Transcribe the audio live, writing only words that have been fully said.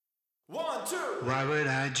Why would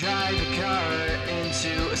I drive a car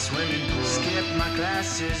into a swimming pool? Skip my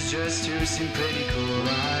classes just to seem pretty cool.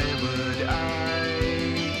 Why would I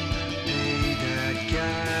be that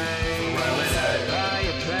guy? Why would I buy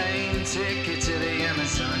a plane ticket to the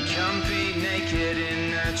Amazon? Compete naked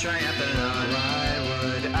in a triathlon. Why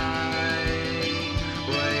would I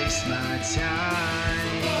waste my time?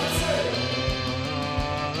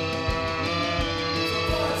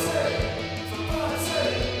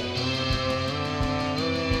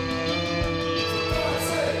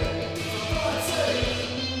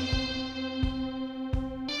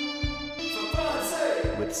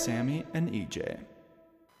 With Sammy and EJ.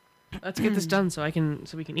 Let's get this done so we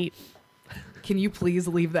can eat. Can you please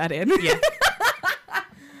leave that in? Yeah.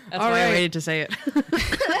 That's why I waited to say it.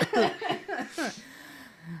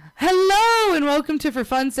 Hello and welcome to For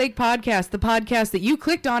Fun's Sake Podcast, the podcast that you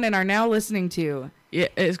clicked on and are now listening to. Yeah,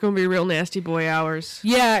 it's going to be real nasty boy hours.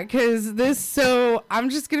 Yeah, because I'm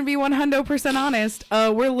just going to be 100% honest.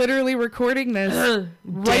 We're literally recording this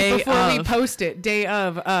right before we post it, day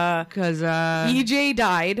of. Because EJ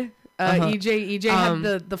died. EJ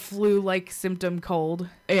had the flu-like symptom cold.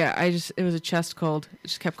 Yeah, it was a chest cold. I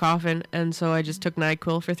just kept coughing, and so I just took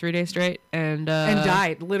NyQuil for 3 days straight, and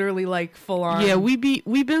died, literally like full on. Yeah, we've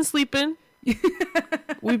been sleeping.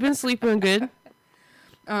 We've been sleeping good.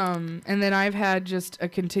 And then I've had just a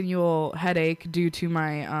continual headache due to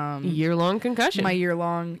my year-long concussion. My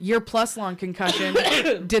year-plus long concussion.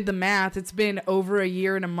 Did the math. It's been over a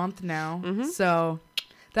year and a month now. Mm-hmm. So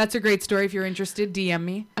that's a great story. If you're interested, DM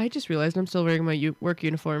me. I just realized I'm still wearing my work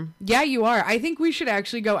uniform. Yeah, you are. I think we should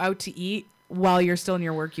actually go out to eat while you're still in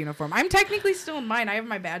your work uniform. I'm technically still in mine. I have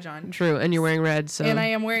my badge on. True, and you're wearing red, so. And I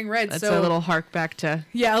am wearing red, that's so. a little hark back to.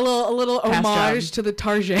 Yeah, a little homage to the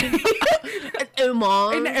Tarzan.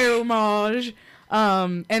 An homage.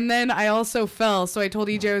 And then I also fell, so I told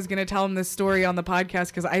EJ I was going to tell him this story on the podcast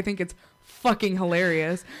because I think it's fucking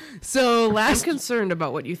hilarious. So I'm concerned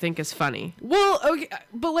about what you think is funny. Well, okay,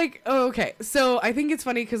 but okay. So I think it's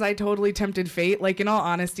funny because I totally tempted fate. Like, in all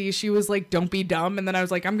honesty, she was like, "Don't be dumb," and then I was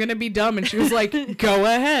like, "I'm gonna be dumb," and she was like, "Go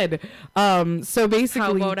ahead." So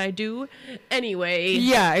basically, how about I do anyway?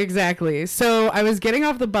 Yeah, exactly. So I was getting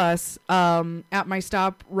off the bus at my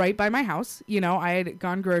stop right by my house. You know, I had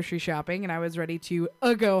gone grocery shopping and I was ready to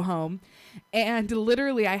go home. And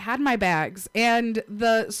literally I had my bags and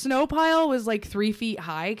the snow pile was like 3 feet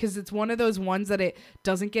high because it's one of those ones that it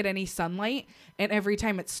doesn't get any sunlight. And every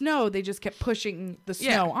time it snowed, they just kept pushing the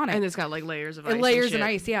snow on it. And it's got like layers of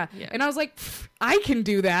ice. Yeah. And I was like, I can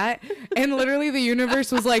do that. And literally the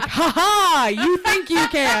universe was like, ha, you think you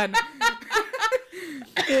can.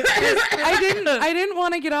 I didn't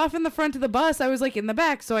want to get off in the front of the bus. I was like in the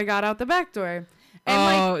back. So I got out the back door.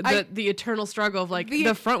 And the eternal struggle of like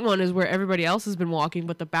the front one is where everybody else has been walking,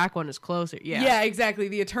 but the back one is closer. Yeah, exactly.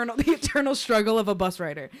 The eternal struggle of a bus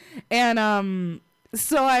rider. And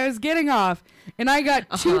so I was getting off, and I got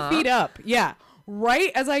 2 feet up. Yeah,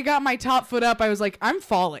 right as I got my top foot up, I was like, I'm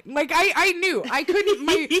falling. Like I knew I couldn't.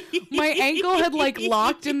 My ankle had like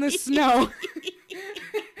locked in the snow.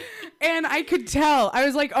 And I could tell. I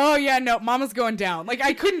was like, oh, yeah, no, mama's going down. Like,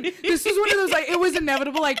 I couldn't. This was one of those, like, it was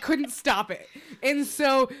inevitable. I couldn't stop it. And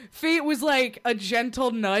so fate was like a gentle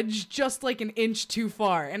nudge, just like an inch too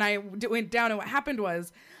far. And I went down. And what happened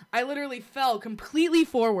was I literally fell completely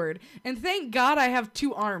forward. And thank God I have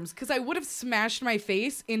 2 arms because I would have smashed my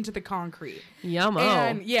face into the concrete. Yummo.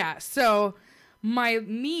 And yeah, so my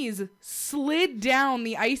knees slid down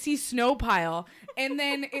the icy snow pile. And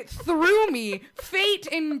then it threw me, fate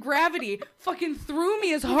and gravity fucking threw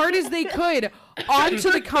me as hard as they could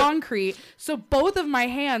onto the concrete. So both of my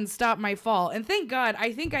hands stopped my fall. And thank God,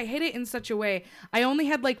 I think I hit it in such a way. I only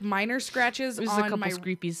had like minor scratches on a couple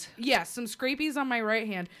scrapies. Yeah, some scrapies on my right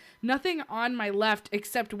hand. Nothing on my left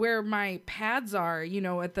except where my pads are, you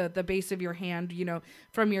know, at the base of your hand, you know,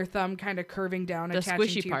 from your thumb kind of curving down,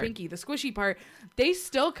 attaching to your pinky. The squishy part, they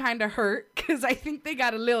still kind of hurt because I think they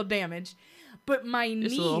got a little damaged. But my knees...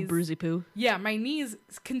 Just a little bruisey poo. Yeah, my knees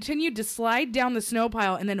continued to slide down the snow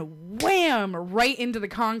pile and then wham! Right into the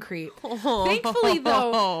concrete. Thankfully,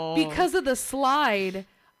 though, because of the slide,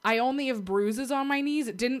 I only have bruises on my knees.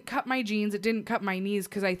 It didn't cut my jeans. It didn't cut my knees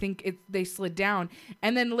because I think they slid down.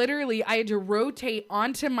 And then literally I had to rotate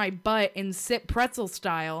onto my butt and sit pretzel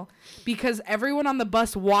style because everyone on the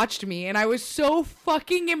bus watched me and I was so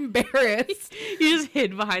fucking embarrassed. You just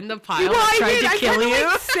hid behind the pile and tried to kill you.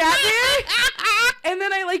 Like, sat there and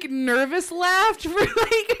then I like nervous laughed for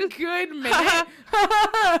like a good minute.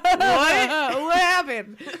 What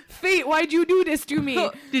happened? fate. Why'd you do this to me?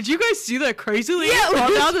 Did you guys see that crazy lady Yeah, fall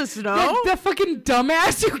like, down the snow? The fucking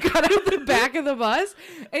dumbass who got out of the back of the bus.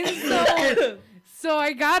 And so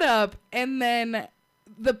I got up, and then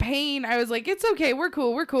the pain, I was like, it's okay. We're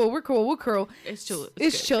cool. It's chill.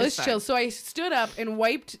 It's good. chill. So I stood up and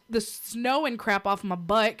wiped the snow and crap off my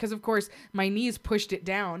butt because, of course, my knees pushed it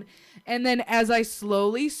down. And then as I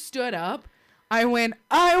slowly stood up, I went,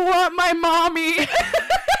 I want my mommy.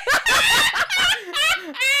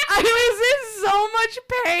 I was in so much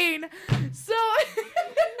pain. So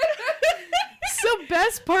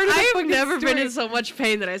best part of the I've fucking never been story- in so much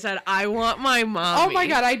pain that I said, I want my mom. Oh my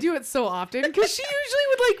God, I do it so often because she usually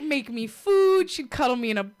would like make me food. She'd cuddle me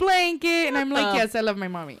in a blanket, and I'm like, yes, I love my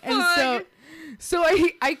mommy. And so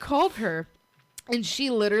I called her, and she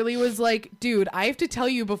literally was like, dude, I have to tell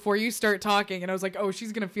you before you start talking. And I was like, oh,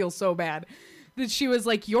 she's gonna feel so bad. That she was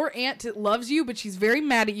like, your aunt loves you, but she's very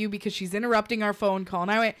mad at you because she's interrupting our phone call. And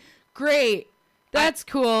I went, great. That's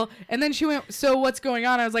cool. And then she went, so what's going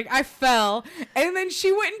on? I was like, I fell. And then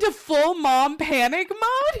she went into full mom panic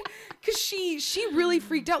mode because she really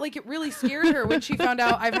freaked out. Like, it really scared her when she found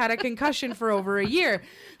out I've had a concussion for over a year.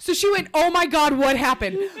 So she went, oh my God, what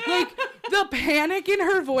happened? Like, the panic in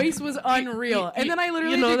her voice was unreal. And then I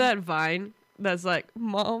literally that Vine that's like,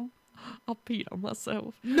 Mom, I'll pee on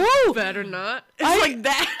myself. No. Better not. It's like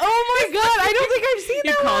that. Oh my God. I don't think I've seen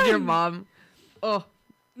You that called one. your mom. Oh.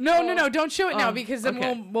 No, don't show it now because then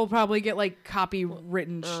okay. we'll probably get like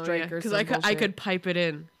copywritten strike or Because something. I could pipe it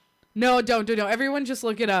in. No, don't. Everyone just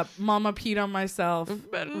look it up. Mama peed on myself.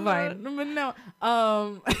 Better Fine. But no.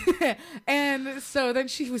 And so then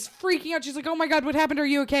she was freaking out. She's like, oh my God, what happened? Are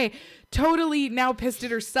you okay? Totally now pissed at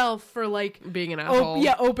herself for like being an asshole.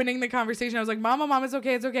 Opening the conversation. I was like, Mom, it's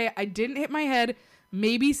okay. It's okay. I didn't hit my head.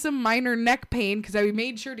 Maybe some minor neck pain because I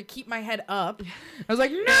made sure to keep my head up. I was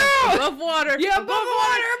like, no! Above water. Yeah, above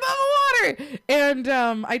water. And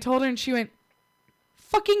I told her, and she went,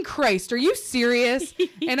 fucking Christ, are you serious?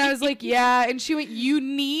 And I was like, yeah. And she went, you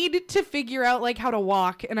need to figure out like how to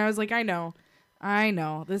walk. And I was like, I know.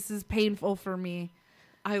 This is painful for me.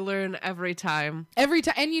 I learn every time.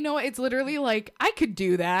 And you know what? It's literally like, I could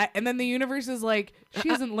do that. And then the universe is like, she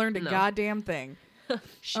hasn't learned a goddamn thing.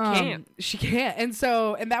 She can't.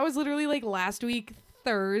 And that was literally like last week,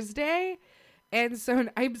 Thursday. And so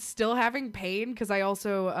I'm still having pain because I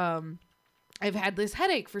also, I've had this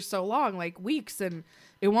headache for so long, like weeks, and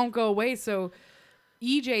it won't go away. So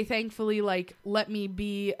EJ thankfully like let me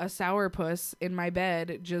be a sourpuss in my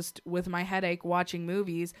bed just with my headache watching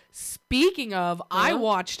movies. Speaking of, I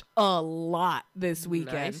watched a lot this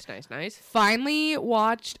weekend. Nice. Finally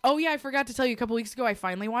watched. Oh yeah, I forgot to tell you a couple weeks ago. I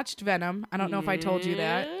finally watched Venom. I don't know if I told you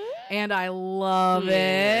that, and I love it.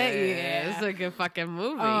 Yeah, it's a good fucking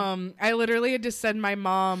movie. I literally had to send my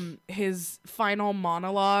mom his final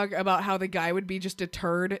monologue about how the guy would be just a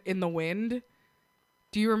turd in the wind.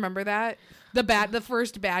 Do you remember that? The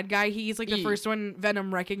first bad guy. He's like the first one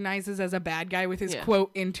Venom recognizes as a bad guy with his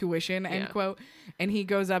quote intuition end quote, and he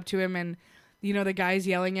goes up to him and the guy's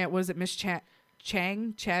yelling at was it Miss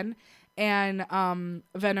Chen, and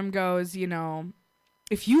Venom goes,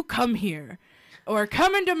 if you come here or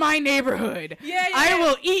come into my neighborhood, I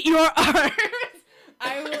will eat your arms.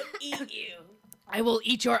 I will eat you. I will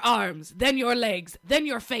eat your arms, then your legs, then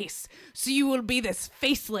your face, so you will be this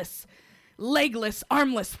faceless, legless,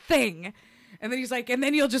 armless thing. And then he's like, and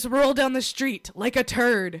then you'll just roll down the street like a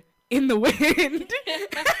turd in the wind.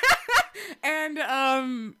 and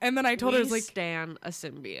then I told her, I was like, stand a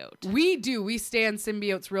symbiote. We stand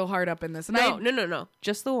symbiotes real hard up in this. And No.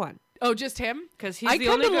 Just the one. Oh, just him? Because he's the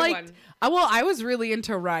only good one. Well, I was really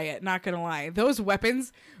into Riot, not gonna lie. Those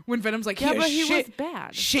weapons, when Venom's like, yeah, but he was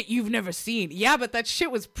bad. Shit you've never seen. Yeah, but that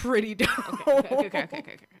shit was pretty dope. Okay.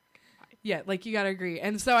 Yeah, like you gotta agree.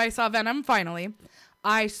 And so I saw Venom finally.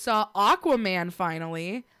 I saw Aquaman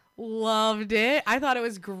finally. Loved it. I thought it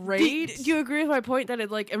was great. Do you agree with my point that it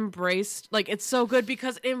like embraced, like it's so good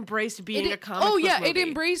because it embraced being a comic book movie? It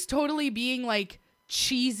embraced totally being like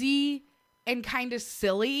cheesy and kind of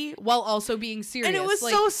silly while also being serious. And it was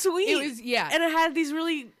like, so sweet. It was, yeah. And it had these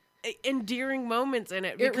really endearing moments in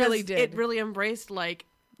it. It really did. It really embraced like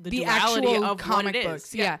the duality actual of comic what it books.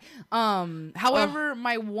 is. Yeah. However,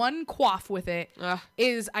 my one quaff with it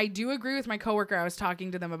is I do agree with my coworker. I was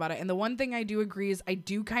talking to them about it, and the one thing I do agree is I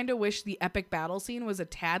do kind of wish the epic battle scene was a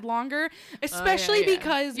tad longer, especially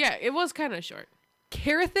because it was kind of short.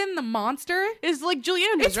 Carathan the monster is like Julie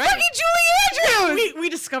Andrews, it's right? fucking Julie Andrews. We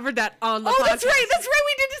discovered that on the podcast. That's right.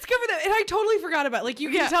 We did discover that, and I totally forgot about it. Like you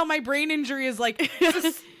can tell my brain injury is like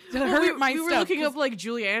hurt my we were stuff, looking 'cause- up like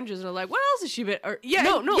Julie Andrews and like, what else has she been? Or Yeah,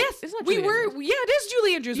 no, yes, it's not. we Julie were. Andrews. Yeah, it is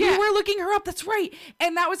Julie Andrews. Yeah. We were looking her up. That's right,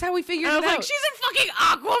 and that was how we figured And I it was out. like, she's in fucking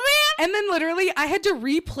Aquaman. And then literally, I had to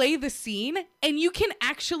replay the scene, and you can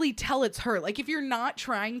actually tell it's her. Like if you're not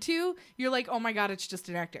trying to, you're like, oh my god, it's just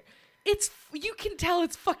an actor. You can tell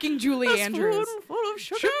it's fucking Julie Andrews. Full of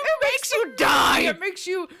sugar. It makes you die. It makes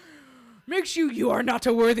you. You are not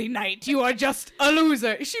a worthy knight. You are just a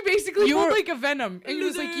loser. She basically You're pulled like a Venom, and he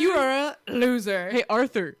was like, loser. "You are a loser." Hey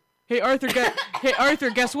Arthur. Hey Arthur.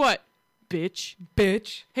 Guess what? Bitch.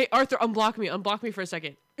 bitch. Hey Arthur, unblock me. Unblock me for a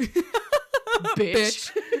second.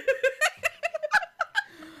 Bitch.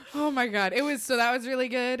 Oh my god, that was really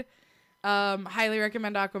good. Highly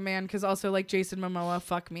recommend Aquaman because also like Jason Momoa,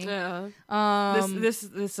 fuck me. Yeah. This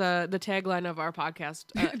The tagline of our podcast.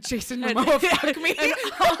 Jason Momoa, fuck me.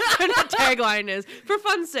 And the tagline is, for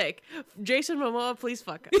fun's sake, Jason Momoa, please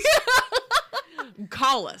fuck us.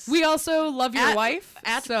 Call us. We also love your wife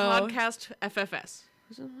at so. podcast FFS.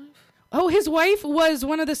 Oh, his wife was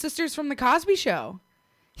one of the sisters from the Cosby Show.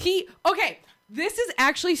 This is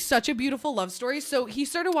actually such a beautiful love story. So he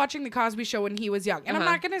started watching the Cosby Show when he was young. And I'm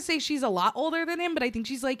not going to say she's a lot older than him, but I think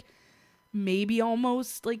she's like maybe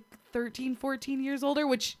almost like 13, 14 years older,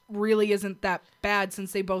 which really isn't that bad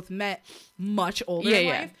since they both met much older in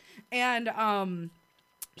life. And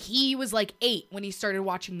he was like 8 when he started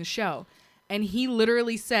watching the show. And he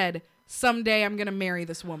literally said, someday I'm going to marry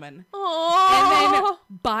this woman. Aww. And then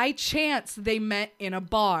by chance they met in a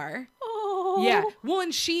bar. Aww. Yeah. Well,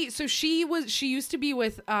 and she used to be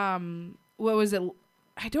with what was it?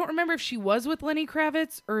 I don't remember if she was with Lenny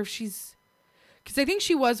Kravitz or if she's, because I think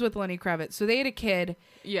she was with Lenny Kravitz. So they had a kid.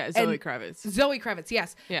 Yeah, Zoe Kravitz. Zoe Kravitz,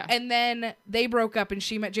 yes. Yeah. And then they broke up and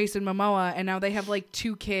she met Jason Momoa and now they have like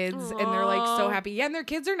 2 kids and they're like so happy. Yeah, and their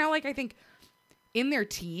kids are now like I think in their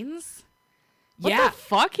teens. What the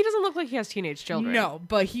fuck? He doesn't look like he has teenage children. No,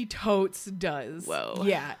 but he totes does. Whoa.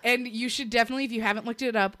 Yeah. And you should definitely, if you haven't looked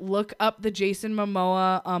it up, look up the Jason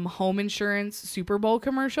Momoa home insurance Super Bowl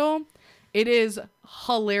commercial. It is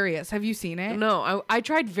hilarious. Have you seen it? No, I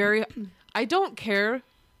tried I don't care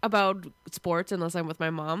about sports unless I'm with my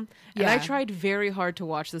mom. And I Yeah. tried very hard to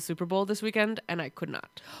watch the Super Bowl this weekend and I could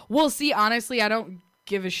not. Well, see, honestly, I don't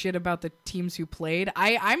give a shit about the teams who played.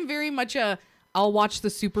 I'm very much I'll watch the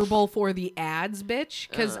Super Bowl for the ads, bitch,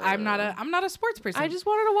 because I'm not a sports person. I just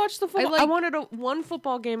wanted to watch the football. like- I wanted one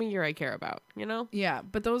football game a year I care about, you know? Yeah,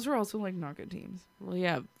 but those were also like not good teams. Well,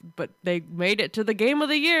 yeah, but they made it to the game of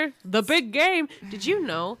the year, the big game. Did you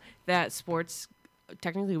know that sports,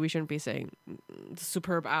 technically we shouldn't be saying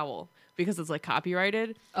Superb Owl because it's like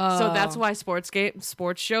copyrighted. So that's why sports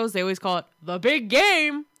shows, they always call it the big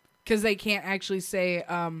game. Because they can't actually say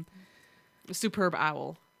Superb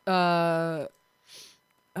Owl.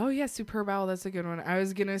 Oh yeah, Superb Owl. That's a good one. I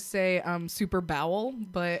was gonna say Super Bowel,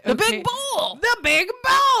 but The okay. big ball. The big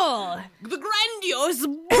ball. The grandiose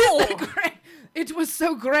ball. It was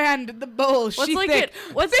so grand. The bowl. What's she like thick.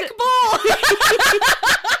 What's thick it? bowl.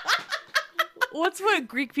 What's what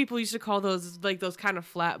Greek people used to call those, like those kind of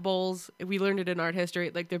flat bowls? We learned it in art history.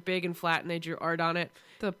 Like they're big and flat and they drew art on it.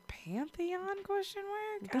 The Pantheon? Question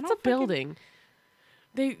mark. That's a building.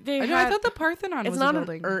 They I had, thought the Parthenon it's was not a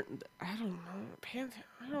building. I don't know.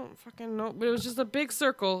 I don't fucking know. But it was just a big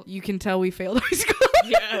circle. You can tell we failed high school.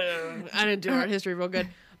 Yeah, I didn't do art history real good.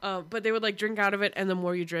 But they would like drink out of it, and the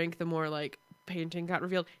more you drink, the more like painting got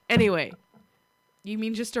revealed. Anyway, You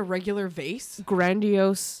mean just a regular vase?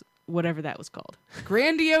 grandiose, whatever that was called.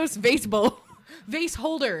 Grandiose vase bowl. Vase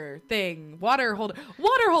holder thing. Water holder.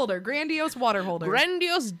 Water holder. Grandiose water holder.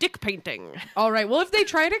 Grandiose dick painting. All right. Well, if they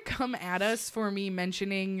try to come at us for me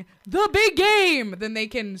mentioning the big game, then they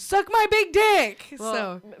can suck my big dick.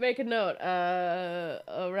 Well, make a note.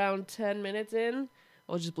 Around 10 minutes in,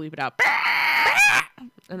 we'll just bleep it out.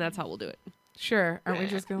 And that's how we'll do it. Sure. Aren't we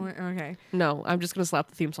just going? Okay. No, I'm just going to slap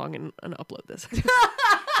the theme song and upload this.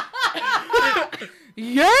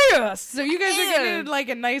 Yes. So you guys are getting like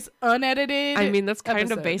a nice unedited. I mean, that's kind of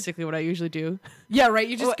episode. basically what I usually do. Yeah. Right.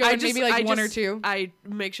 You just go I in maybe like one or just- two. I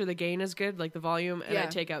make sure the gain is good, like the volume, and I Yeah.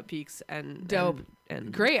 take out peaks and Dope.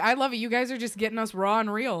 And Great. I love it. You guys are just getting us raw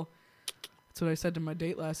and real. That's what I said to my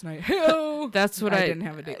date last night. Hey-o. That's what I didn't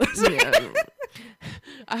have a date last night. Yeah.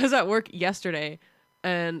 I was at work yesterday,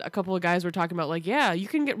 and a couple of guys were talking about like, yeah, you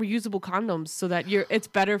can get reusable condoms so that it's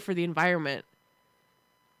better for the environment.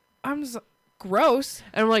 Gross.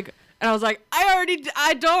 And I'm like, And I was like,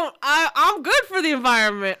 I'm good for the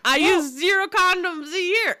environment. I use 0 condoms a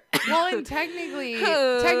year. Well, and technically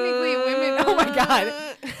women, oh my God,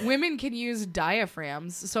 women can use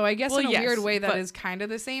diaphragms. So I guess in a weird way that is kind of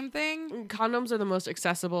the same thing. Condoms are the most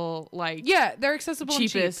accessible, like, Yeah, they're accessible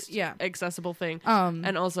cheapest, and cheap. Yeah. accessible thing.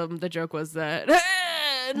 And also the joke was that,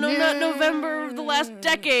 not November of the last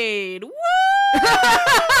decade. Woo!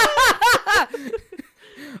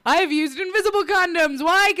 I've used invisible condoms.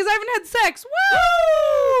 Why? Because I haven't had sex.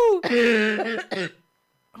 Woo!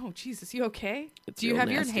 Oh, Jesus, you okay? Do you real have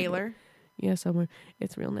your nasty, inhaler? Yeah, somewhere.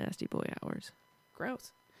 It's real nasty boy hours.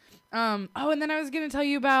 Gross. Oh, and then I was gonna tell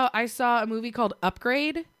you about. I saw a movie called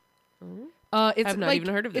Upgrade. It's I've not like,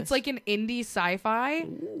 even heard of this. It's like an indie sci-fi.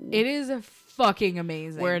 It is fucking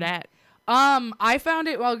amazing. Where it at? I found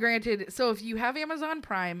it. Well, granted, so if you have Amazon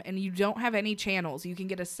Prime and you don't have any channels, you can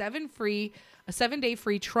get a 7-day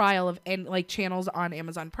free trial of channels on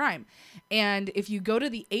Amazon Prime. And if you go to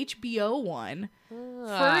the HBO one,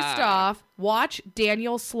 first off, watch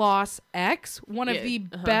Daniel Sloss X, one of the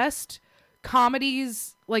best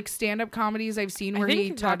comedies, like stand-up comedies I've seen, where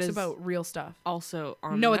he talks about real stuff. Also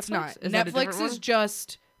on No, Netflix? it's not. Is that a different Netflix is one?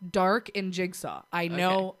 just Dark and Jigsaw. I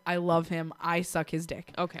know. I love him. I suck his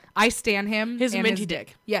dick. Okay. I stan him. His and minty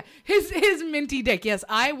dick. Yeah. His minty dick. Yes,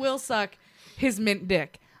 I will suck his mint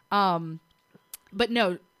dick. But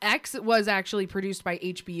no, X was actually produced by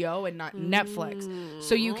HBO and not Netflix.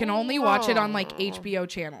 So you can only watch it on like HBO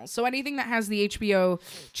channels. So anything that has the HBO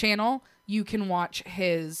channel, you can watch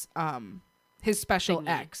his special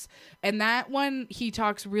X. And that one, he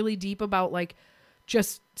talks really deep about like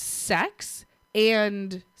just sex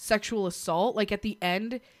and sexual assault. Like at the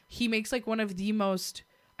end, he makes like one of the most,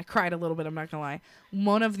 I cried a little bit, I'm not gonna lie,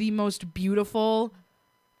 one of the most beautiful,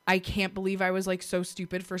 I can't believe I was like so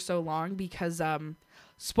stupid for so long, because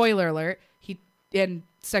spoiler alert, and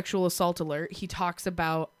sexual assault alert, he talks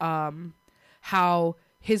about how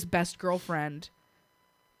his best girlfriend,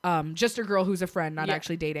 just a girl who's a friend, not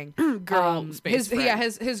actually dating, Space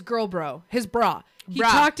friend. his girl bro, his bra. He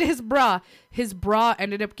Bra. talked to his bra. His bra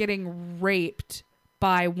ended up getting raped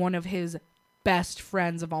by one of his best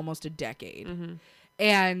friends of almost a decade. Mm-hmm.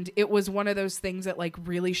 And it was one of those things that like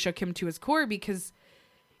really shook him to his core, because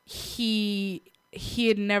he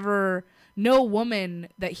had never, no woman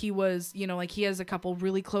that he was, you know, like he has a couple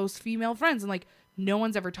really close female friends, and like no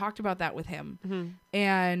one's ever talked about that with him. Mm-hmm.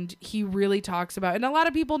 And he really talks about, and a lot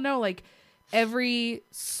of people know, like every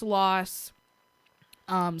Sloss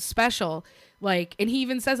special, like, and he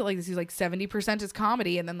even says it like this, he's like 70% is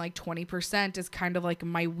comedy, and then like 20% is kind of like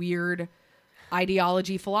my weird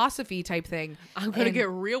ideology philosophy type thing. I'm gonna get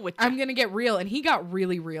real with you. I'm gonna get real. And he got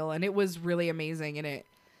really real, and it was really amazing. And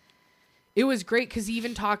it was great, because he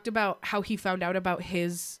even talked about how he found out about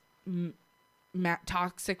his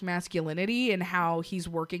toxic masculinity and how he's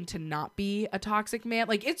working to not be a toxic man.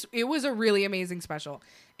 Like it was a really amazing special.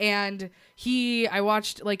 And I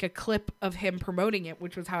watched like a clip of him promoting it,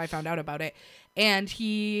 which was how I found out about it. And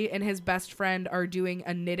he and his best friend are doing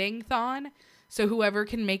a knitting thon. So whoever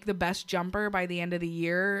can make the best jumper by the end of the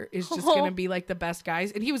year is just going to be like the best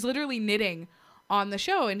guys. And he was literally knitting on the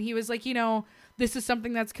show. And he was like, you know, this is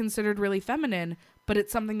something that's considered really feminine, but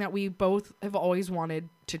it's something that we both have always wanted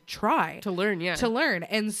to try. to learn.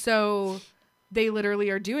 And so they literally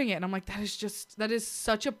are doing it. And I'm like, that is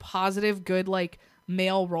such a positive, good, like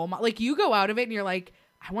male role model. Like you go out of it and you're like,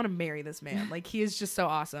 I want to marry this man. Like he is just so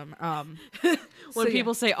awesome. When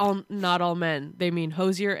people say not all men, they mean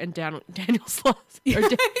Hosier and Daniel Sloss. Yeah.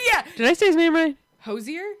 Did I say his name right?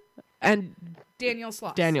 Hosier And Daniel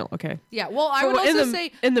Sloss. Daniel. Okay. Yeah. Well, I would also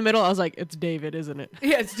say in the middle, I was like, it's David, isn't it?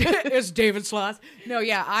 yeah, it's David Sloss. No,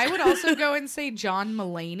 yeah, I would also go and say John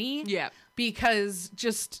Mulaney. Yeah. Because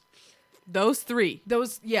just Those three.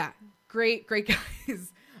 great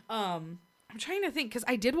guys. I'm trying to think, because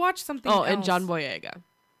I did watch something. Oh, else. and John Boyega.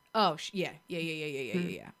 Oh,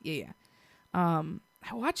 yeah. I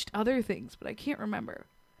watched other things, but I can't remember.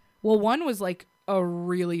 Well, one was like a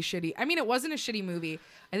really shitty. I mean, it wasn't a shitty movie.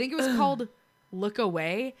 I think it was called Look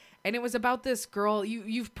Away, and it was about this girl.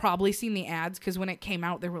 You've probably seen the ads, because when it came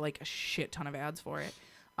out, there were like a shit ton of ads for it.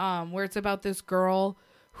 Where it's about this girl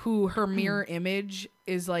who her mirror image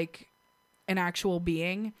is like an actual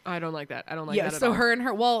being. I don't like that. I don't like that at all. So her and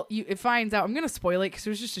her, well, it finds out, I'm going to spoil it because it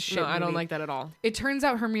was just a shit No, movie. I don't like that at all. It turns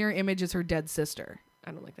out her mirror image is her dead sister.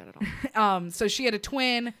 I don't like that at all. So she had a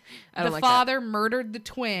twin. I don't The like father murdered the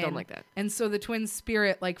twin. Don't like that. And so the twin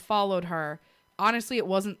spirit like followed her. Honestly, it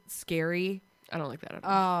wasn't scary. I don't like that at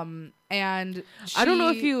all. And I don't know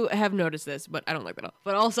if you have noticed this, but I don't like that at all.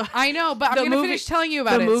 But also, I know, but I'm the going to movie- finish telling you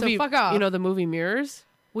about it, so fuck off. You know, the movie Mirrors?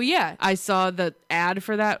 Well, yeah. I saw the ad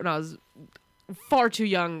for that when I was far too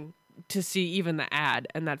young to see even the ad,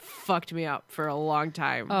 and that fucked me up for a long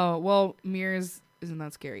time. Oh, well, mirrors isn't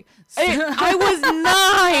that scary. I was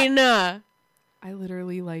 9. I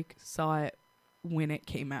literally like saw it when it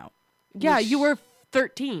came out. Yeah, Which- you were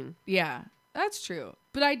 13. Yeah, that's true.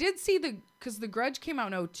 But I did see because The Grudge came out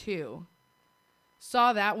in 2002.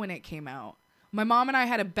 Saw that when it came out. My mom and I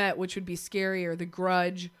had a bet which would be scarier, The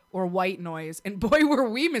Grudge or White Noise. And boy, were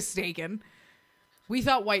we mistaken. We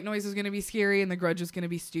thought White Noise was going to be scary and The Grudge was going to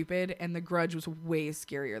be stupid. And The Grudge was way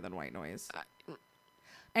scarier than White Noise.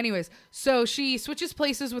 Anyways, so she switches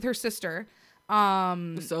places with her sister.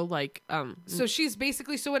 So like So she's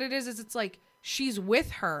basically, so what it is it's like she's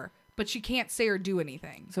with her, but she can't say or do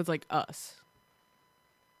anything. so it's like Us.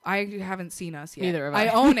 I haven't seen Us yet. Neither have I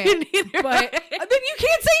I. own it. Neither But have then you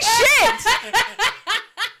can't say shit.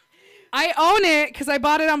 I own it because I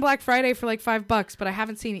bought it on Black Friday for like $5, but I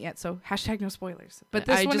haven't seen it yet. So #no spoilers. But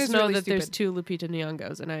this I one just is know really that stupid. there's 2 Lupita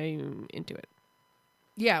Nyong'os, and I'm into it.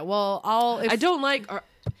 Yeah, well, I don't like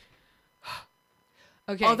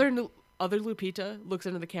Okay, other Lupita looks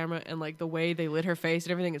into the camera, and like the way they lit her face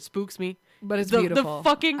and everything, it spooks me. but it's the beautiful.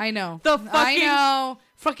 fucking- I know. the I fucking- know.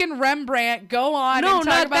 Fucking Rembrandt. Go on. No, and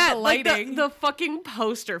talk not about that. the Like lighting. the fucking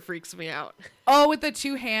poster freaks me out. Oh, with the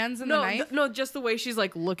 2 hands and No, the knife. no, just the way she's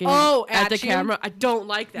like looking Oh, at at the you? camera. I don't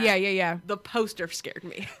like that. Yeah. The poster scared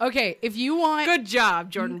me. Okay, if you want Good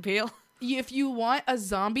job, Jordan Peele. if you want a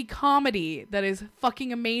zombie comedy that is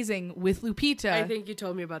fucking amazing with Lupita, I think you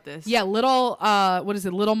told me about this. yeah, Little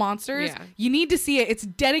Monsters. Yeah. You need to see it. It's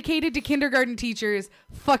dedicated to kindergarten teachers.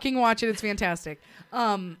 Fucking watch it. It's fantastic.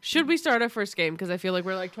 Should we start our first game? Because I feel like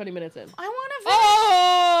we're like 20 minutes in. I want to.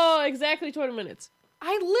 Oh, exactly 20 minutes.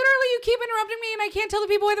 I literally, you keep interrupting me, and I can't tell the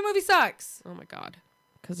people why the movie sucks. Oh my god.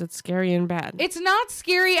 Because it's scary and bad. It's not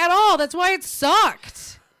scary at all. That's why it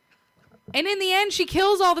sucked. And in the end, she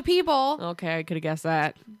kills all the people. Okay, I could have guessed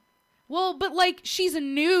that. Well, but like she's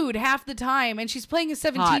nude half the time, and she's playing a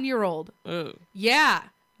 17-year-old. Ooh. Yeah.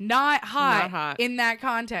 Not hot, Not hot. in that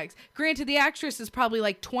context. Granted, the actress is probably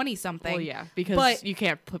like 20 something. Well, yeah, because But- you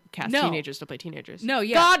can't cast No. teenagers to play teenagers. No,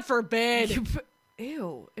 yeah. God forbid.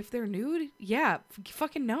 Ew. If they're nude, yeah,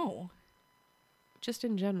 fucking no. Just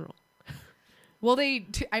in general. Well, they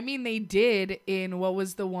did in what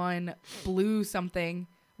was the one Blue something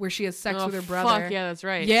where she has sex with her brother. Fuck, yeah, that's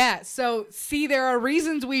right. Yeah. So see, there are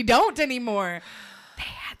reasons we don't anymore. They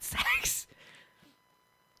had sex.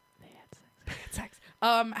 They had sex.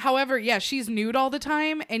 However, yeah, she's nude all the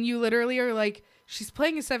time, and you literally are like, she's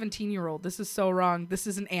playing a 17-year-old. This is so wrong. This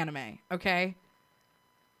is an anime, okay?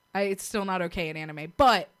 It's still not okay in anime,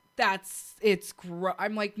 but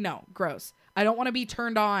I'm like, no, gross. I don't want to be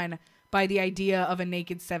turned on by the idea of a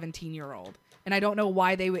naked 17-year-old. And I don't know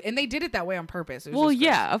why they would, and they did it that way on purpose. It was Well, just gross.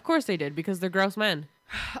 yeah, of course they did, because they're gross men.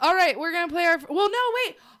 All right, we're going to play our, well, no,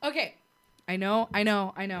 wait. Okay. I know.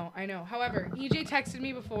 However, EJ texted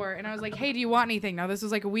me before, and I was like, hey, do you want anything? Now, this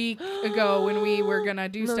was like a week ago when we were going to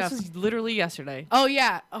do No, stuff. this was literally yesterday. Oh,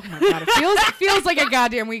 yeah. Oh, my God. It feels like a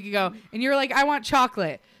goddamn week ago. And you're like, I want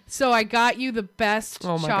chocolate. So I got you the best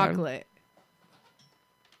Oh my God. chocolate.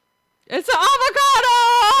 It's an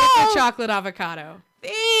avocado! It's a chocolate avocado.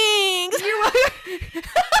 Thanks!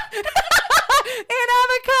 An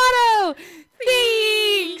avocado!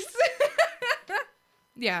 Thanks!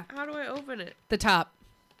 Yeah, How do I open it? the top.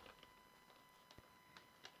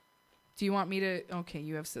 Do you want me to? Okay,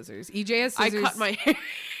 you have scissors. EJ has scissors. I cut my hair.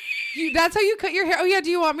 That's how you cut your hair? Oh, yeah.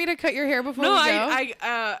 Do you want me to cut your hair before No, we go?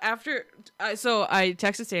 I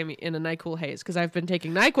texted Sammy in a NyQuil haze because I've been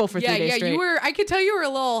taking NyQuil for 3 days yeah, straight. you were. I could tell you were a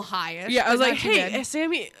little highish. Yeah, I but was not like, too hey, bad.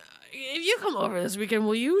 Sammy, if you come over this weekend,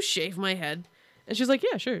 will you shave my head? And she's like,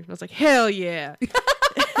 yeah, sure. And I was like, hell yeah.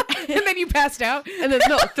 And then you passed out. And then,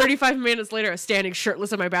 no, 35 minutes later, I was standing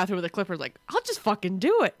shirtless in my bathroom with a clipper, like, I'll just fucking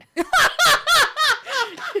do it.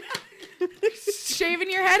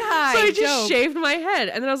 Shaving your head high. So I just Dope. shaved my head.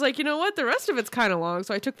 And then I was like, you know what? The rest of it's kind of long.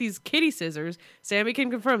 So I took these kitty scissors. Sammy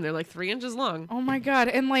can confirm they're like 3 inches long. Oh my God.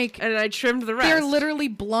 And like, And I trimmed the rest. they're literally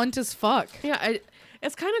blunt as fuck. Yeah,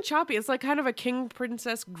 it's kind of choppy. It's like kind of a king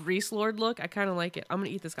princess grease lord look. I kind of like it. I'm going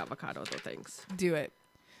to eat this avocado though, thanks. Do it.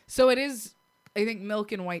 So it is, I think,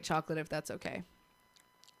 milk and white chocolate, if that's okay.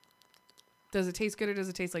 Does it taste good or does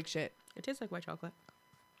it taste like shit? It tastes like white chocolate.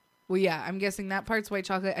 Well, yeah, I'm guessing that part's white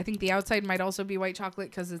chocolate. I think the outside might also be white chocolate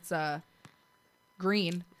because it's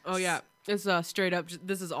green. Oh, yeah. It's straight up.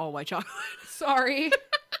 This is all white chocolate. Sorry.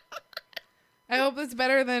 I hope it's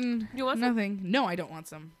better than You want some? nothing. No, I don't want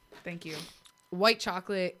some. Thank you. White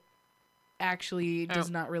chocolate actually does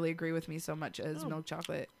not really agree with me so much as milk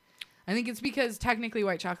chocolate. I think it's because technically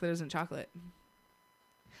white chocolate isn't chocolate.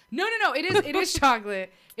 No. It is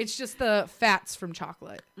chocolate. It's just the fats from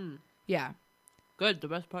chocolate. Yeah. Good, the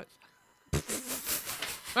best parts.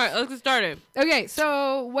 All right, let's get started. Okay,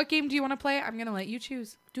 so what game do you want to play? I'm gonna let you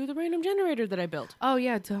choose. Do the random generator that I built. Oh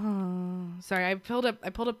yeah, duh. Sorry, I pulled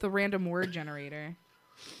up the random word generator.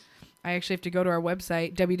 I actually have to go to our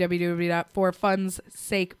website,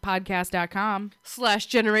 www.forfunsakepodcast.com.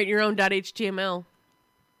 /generate your own.html.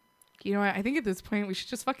 You know what? I think at this point we should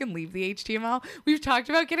just fucking leave the HTML. We've talked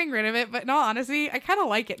about getting rid of it, but in all honesty, I kind of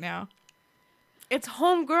like it now. It's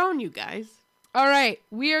homegrown, you guys. All right,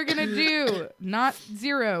 we are gonna do not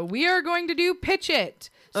zero. We are going to do Pitch It.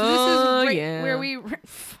 So this is where we.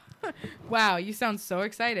 Wow, you sound so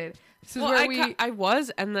excited. This is where I was,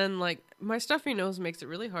 and then like my stuffy nose makes it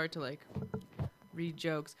really hard to like read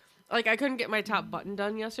jokes. Like I couldn't get my top button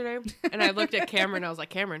done yesterday, and I looked at Cameron. I was like,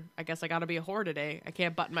 Cameron, I guess I gotta be a whore today. I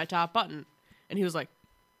can't button my top button, and he was like,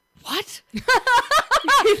 what?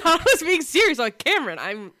 He thought I was being serious. I'm like, Cameron,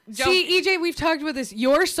 I'm joking. See, EJ, we've talked about this.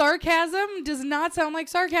 Your sarcasm does not sound like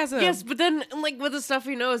sarcasm. Yes, but then like with the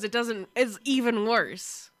stuffy nose, it doesn't. It's even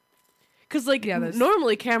worse. Cause like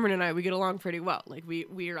normally Cameron and I we get along pretty well. Like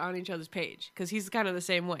we are on each other's page. Cause he's kind of the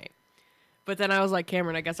same way. But then I was like,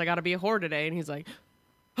 Cameron, I guess I gotta be a whore today, and he's like,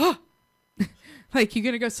 oh. Like you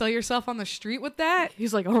gonna go sell yourself on the street with that?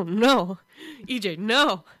 He's like, oh no, EJ,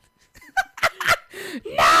 no.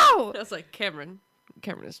 No. I was like, Cameron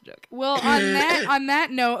is a joke. Well, on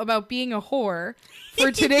that note about being a whore,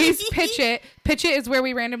 for today's Pitch It is where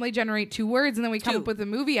we randomly generate 2 words and then we come up with a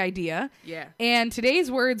movie idea. Yeah. And today's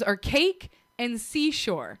words are cake and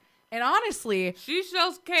seashore. And honestly, she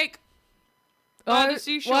sells cake by the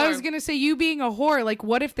seashore. Well, I was gonna say you being a whore, like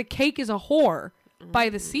what if the cake is a whore by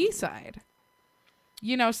the seaside?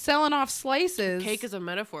 You know, selling off slices. Cake is a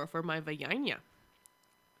metaphor for my vagina.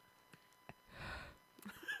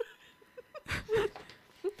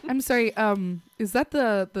 I'm sorry, is that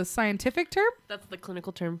the scientific term? That's the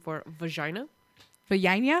clinical term for vagina.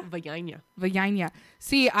 Vagina? Vagina.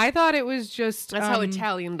 See, I thought it was just... That's how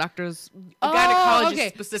Italian doctors,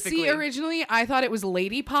 gynecologists specifically. See, originally, I thought it was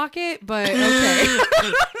lady pocket, but okay.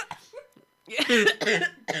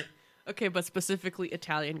 Okay, but specifically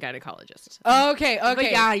Italian gynecologists. Okay.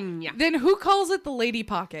 Vagina. Then who calls it the lady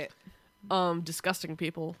pocket? Disgusting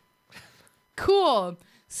people. Cool.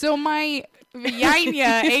 So my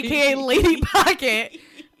vagina, aka lady pocket,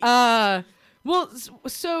 well,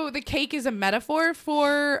 so the cake is a metaphor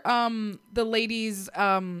for the lady's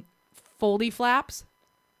foldy flaps?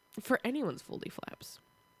 For anyone's foldy flaps.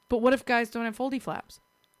 But what if guys don't have foldy flaps?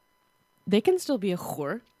 They can still be a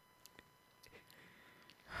whore.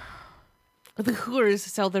 The whores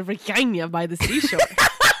sell their vagina by the seashore.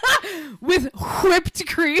 With whipped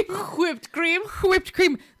cream. Whipped cream? Whipped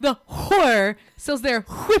cream. The whore sells their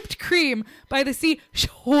whipped cream by the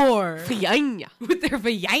seashore. Vagina. With their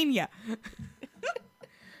vagina.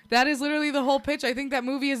 That is literally the whole pitch. I think that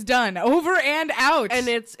movie is done. Over and out. And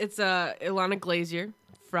it's Ilana Glazier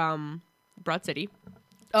from Broad City.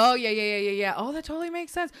 Oh, yeah. Oh, that totally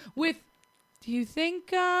makes sense. Do you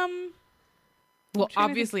think, well,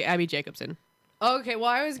 obviously Abby Jacobson. Okay, well,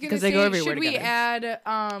 I was going to say, should we add,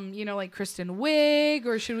 like Kristen Wiig,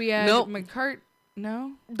 or should we add McCart?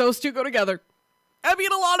 No? Those two go together. Abby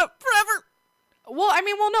and Ilana, forever. Well,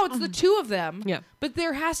 no, it's the 2 of them. Yeah. But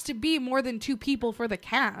there has to be more than 2 people for the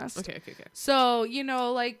cast. Okay. So,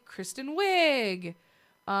 like Kristen Wiig.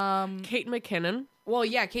 Kate McKinnon. Well,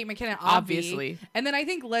 yeah, Kate McKinnon, obviously. And then I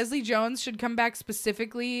think Leslie Jones should come back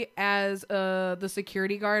specifically as the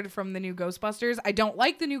security guard from the new Ghostbusters. I don't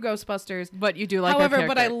like the new Ghostbusters, but you do like however, her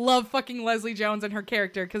character. But I love fucking Leslie Jones and her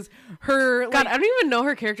character because her. God, I don't even know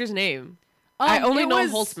her character's name. I only know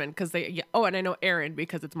Holtzman because they. Yeah, and I know Aaron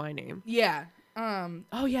because it's my name. Yeah.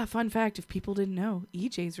 Oh yeah. Fun fact: if people didn't know,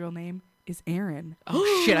 EJ's real name is Aaron.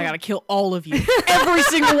 Oh shit, I gotta kill all of you. Every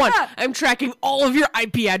single one. I'm tracking all of your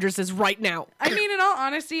IP addresses right now. I mean, in all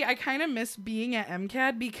honesty, I kind of miss being at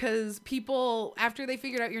MCAD because people, after they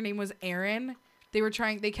figured out your name was Aaron,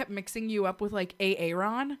 they kept mixing you up with like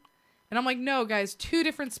Aaron. And I'm like, no, guys, 2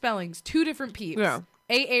 different spellings, 2 different peeps. Yeah.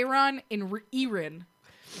 Aaron and Erin.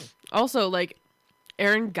 Also, like,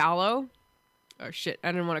 Aaron Gallo. Oh shit,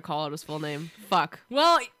 I didn't want to call out his full name. Fuck.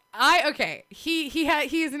 Well,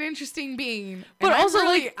 he is an interesting being, but also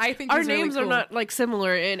really, like I think our names are not like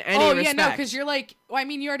similar in any respect. Oh yeah, no, because you're like, well, I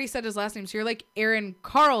mean, you already said his last name, so you're like Aaron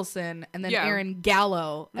Carlson, and then Aaron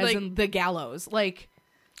Gallo, as in the gallows, like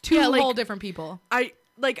 2 whole different people. I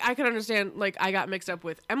can understand. Like I got mixed up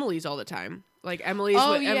with Emily's all the time. Like Emily's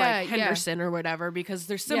and like Henderson or whatever because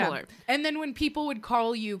they're similar. Yeah. And then when people would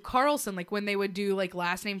call you Carlson, like when they would do like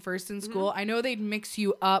last name first in school, I know they'd mix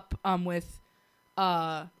you up with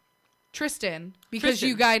Tristan, because Tristan.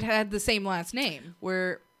 you guys had the same last name.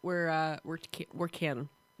 We're kin.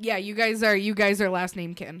 Yeah, you guys are last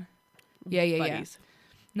name kin. Yeah. Buddies.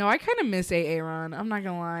 No, I kind of miss Aaron. I'm not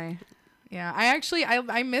gonna lie. Yeah,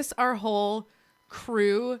 I miss our whole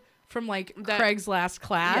crew from like Craig's last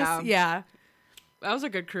class. Yeah. That was a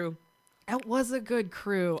good crew. That was a good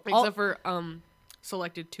crew. Except for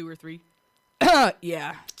selected 2 or 3.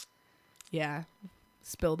 Yeah.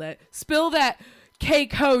 Spill that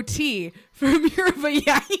Keiko tea from your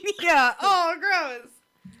vagina. Oh, gross.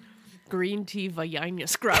 Green tea vagina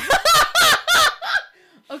scrub.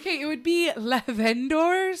 Okay, it would be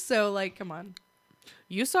lavender. So, like, come on.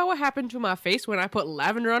 You saw what happened to my face when I put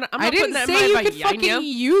lavender on it? I'm I not didn't putting that say in you my could vagina. fucking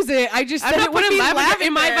use it. I just I'm said not it would putting be lavender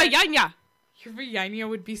in my lavender. vagina. Your vagina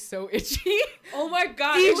would be so itchy. Oh my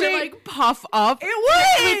god, EJ, it would like puff up. It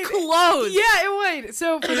would. It would close. Yeah, it would.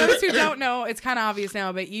 So for those who don't know, it's kind of obvious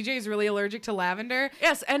now, but EJ is really allergic to lavender.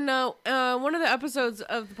 Yes, and one of the episodes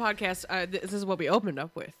of the podcast, this is what we opened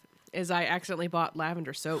up with, is I accidentally bought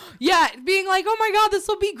lavender soap. Yeah, being like, oh my god, this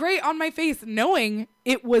will be great on my face, knowing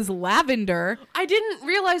it was lavender. I didn't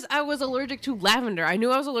realize I was allergic to lavender. I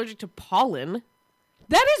knew I was allergic to pollen.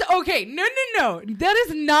 That is okay. No. That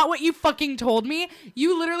is not what you fucking told me.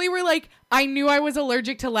 You literally were like, I knew I was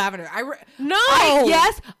allergic to lavender.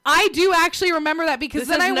 Yes, I do actually remember that because This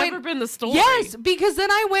then has I never went. been the story. Yes, because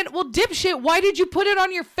then I went, well, dipshit, why did you put it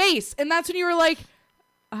on your face? And that's when you were like,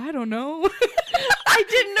 I don't know. I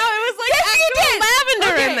didn't know it was like actual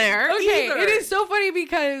lavender in there. Okay, either. it is so funny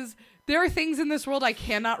because there are things in this world I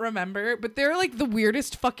cannot remember, but they're like the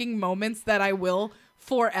weirdest fucking moments that I will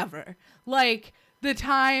forever. Like the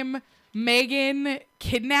time Megan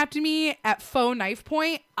kidnapped me at faux knife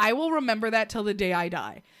point, I will remember that till the day I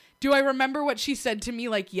die. Do I remember what she said to me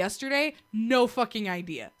like yesterday? No fucking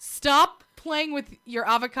idea. Stop playing with your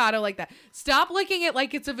avocado like that. Stop licking it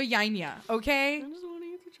like it's a vagina, okay? I just want to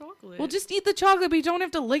eat the chocolate. Well, just eat the chocolate, but you don't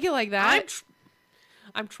have to lick it like that.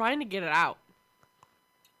 I'm trying to get it out.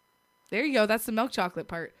 There you go. That's the milk chocolate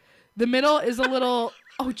part. The middle is a little...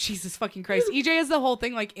 Oh, Jesus fucking Christ. EJ has the whole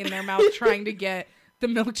thing like in their mouth trying to get the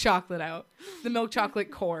milk chocolate out. The milk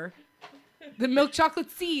chocolate core. The milk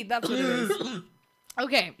chocolate seed. That's what it is.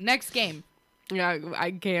 Okay, next game. Yeah,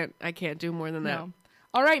 I can't do more than that. No.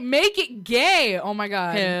 All right, make it gay. Oh my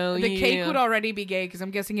God. Hell the cake yeah. would already be gay because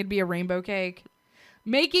I'm guessing it'd be a rainbow cake.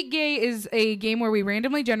 Make it gay is a game where we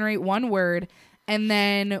randomly generate one word and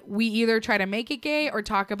then we either try to make it gay or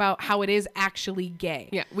talk about how it is actually gay.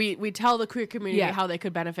 Yeah, we tell the queer community Yeah. how they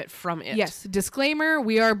could benefit from it. Yes. Disclaimer,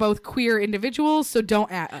 we are both queer individuals, so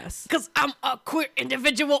don't at us. Because I'm a queer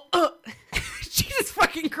individual. Jesus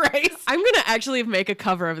fucking Christ. I'm going to actually make a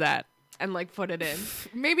cover of that and like put it in.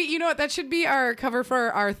 Maybe, you know what? That should be our cover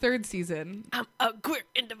for our third season. I'm a queer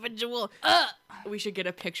individual. We should get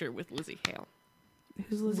a picture with Lizzie Hale.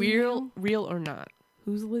 Who's Lizzie Hale? Real or not.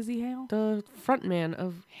 Who's Lizzie Hale? The frontman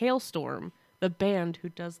of Hailstorm, the band who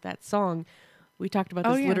does that song. We talked about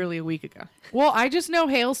this yeah. literally a week ago. Well, I just know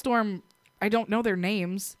Hailstorm. I don't know their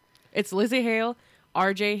names. It's Lizzie Hale,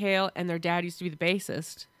 RJ Hale, and their dad used to be the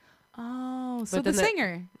bassist. Oh, so But the then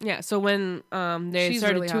singer. Yeah, so when they She's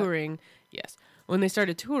started really hot. touring, when they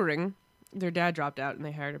started touring, their dad dropped out and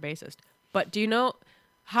they hired a bassist. But do you know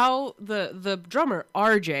how the drummer,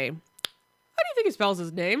 RJ, how do you think he spells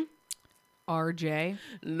his name? RJ.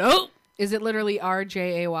 Nope. Is it literally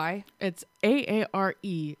RJAY? It's Aarejay.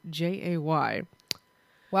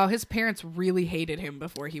 Wow, his parents really hated him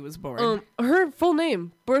before he was born. Her full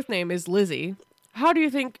name, birth name is Lizzie. How do you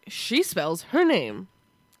think she spells her name?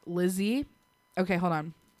 Lizzie. Okay, hold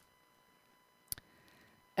on.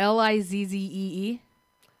 Lizzee.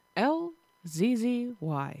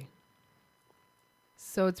 Lzzy.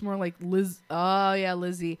 So it's more like Liz. Oh, yeah,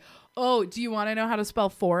 Lizzie. Oh, do you want to know how to spell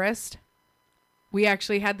forest? We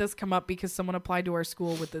actually had this come up because someone applied to our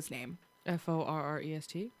school with this name.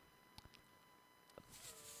 Forrest.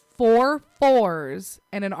 4 4s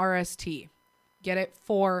and an RST. Get it?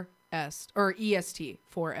 4est. Or EST.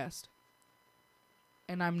 4est.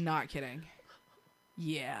 And I'm not kidding.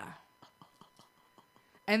 Yeah.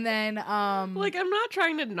 And then, Like, I'm not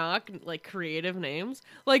trying to knock, like, creative names.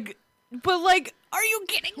 Like, but, like, are you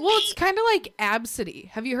kidding me? well, it's kind of like Absidy.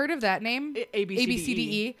 Have you heard of that name?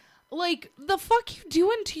 ABCDE. Like, the fuck you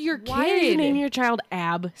doing to your Why kid? are you naming your child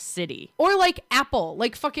Ab City? Or like Apple.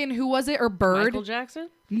 Like fucking, who was it? Or Bird? Michael Jackson?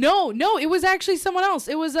 No, it was actually someone else.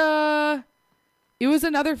 It was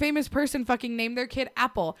another famous person fucking named their kid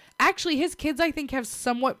Apple. Actually, his kids, I think, have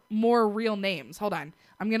somewhat more real names. Hold on.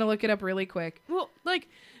 I'm going to look it up really quick. Well, like,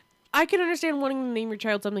 I can understand wanting to name your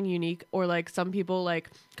child something unique, or like some people like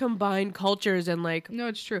combine cultures and like No,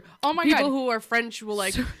 it's true. Oh my people god. who are French will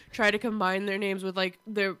like try to combine their names with like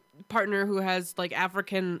their partner who has like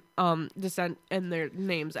African descent in their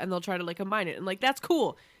names, and they'll try to like combine it, and like that's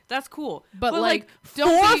cool. That's cool. But, like, four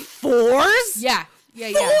don't be- fours? Yeah.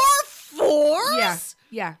 Yeah. Four Yeah. fours?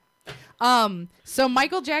 Yeah. So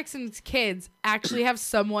Michael Jackson's kids actually have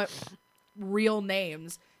somewhat real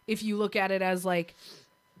names if you look at it as like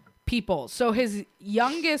people. So his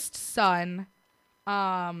youngest son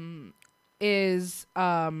is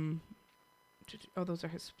those are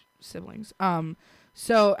his siblings.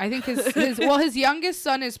 So I think his youngest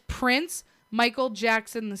son is Prince Michael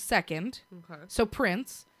Jackson II. Okay. So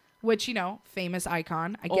Prince, which, you know, famous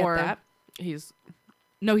icon. I get Or that.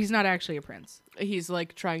 No, he's not actually a prince. He's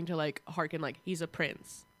like trying to like hearken like he's a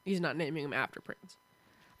prince. He's not naming him after Prince.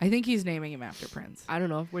 I think he's naming him after Prince. I don't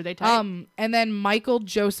know. Were they tight? And then Michael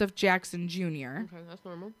Joseph Jackson Jr. Okay, that's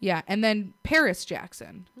normal. Yeah, and then Paris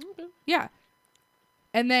Jackson. Okay. Yeah.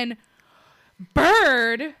 And then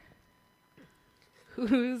Bird,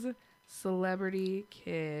 whose celebrity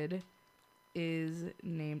kid is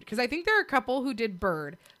named, because I think there are a couple who did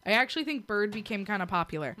Bird. I actually think Bird became kind of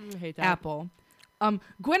popular. I hate that. Apple.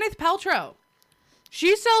 Gwyneth Paltrow.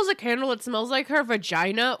 She sells a candle that smells like her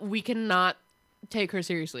vagina. We cannot take her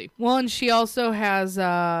seriously. Well, and she also has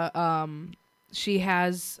she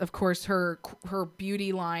has, of course, her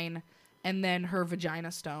beauty line, and then her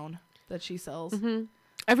vagina stone that she sells. Mm-hmm.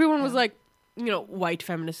 Everyone was like, you know, white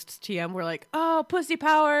feminists TM were like, oh, pussy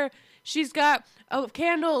power. She's got a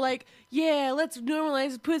candle. Like, yeah, let's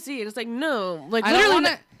normalize pussy. And it's like, no. Like, I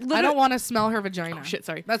don't want to smell her vagina. Oh, shit,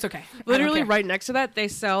 sorry. That's okay. Literally right next to that, they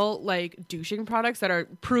sell like douching products that are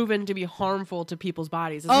proven to be harmful to people's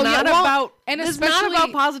bodies. It's not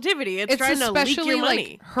about positivity. It's trying to leak your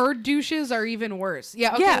money. Like, her douches are even worse.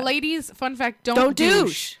 Yeah. Okay, Yeah. ladies. Fun fact: don't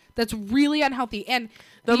douche. That's really unhealthy. And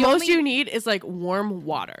the most you need is like warm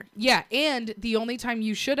water. Yeah, and the only time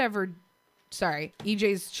you should ever. Sorry,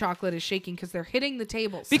 EJ's chocolate is shaking because they're hitting the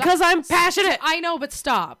table. Because I'm passionate. I know, but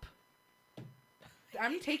stop.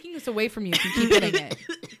 I'm taking this away from you if you keep hitting it.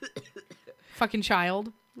 Fucking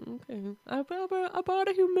child. Okay. I bought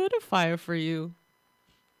a humidifier for you.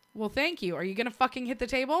 Well, thank you. Are you going to fucking hit the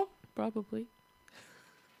table? Probably.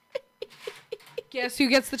 Guess who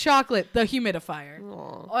gets the chocolate? The humidifier.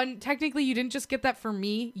 Aw. And technically, you didn't just get that for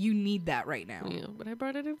me. You need that right now. Yeah, but I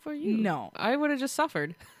brought it in for you. No. I would have just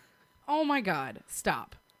suffered. Oh my God.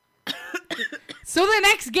 Stop. So the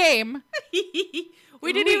next game.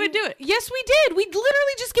 We didn't even do it. Yes, we did. We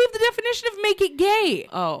literally just gave the definition of make it gay.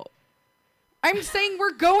 Oh. I'm saying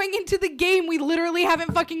we're going into the game. We literally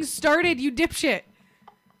haven't fucking started, you dipshit.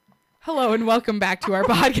 Hello and welcome back to our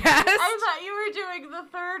podcast. I thought you were doing the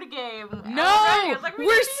third game. No,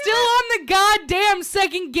 we're still on the goddamn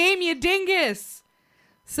second game, you dingus.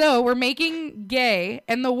 So we're making gay,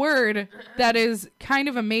 and the word that is kind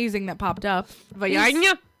of amazing that popped up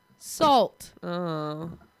Vagina. Salt.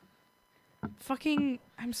 Oh. Fucking,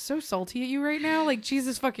 I'm so salty at you right now. Like,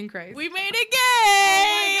 Jesus fucking Christ. We made it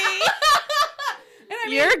gay. And I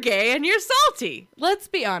mean, You're gay and you're salty. let's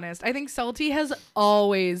be honest. I think salty has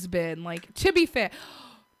always been, like, to be fair,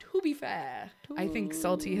 I think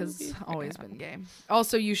salty has always been gay.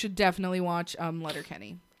 Also, you should definitely watch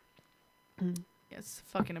Letterkenny. It's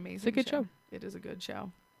fucking amazing. It's a good show. It is a good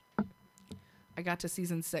show. I got to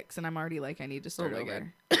season 6 and I'm already like, I need to start my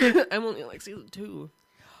over. I'm only like season 2.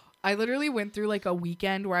 I literally went through like a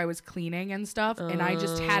weekend where I was cleaning and stuff, and I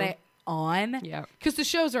just had it on. Yeah. Because the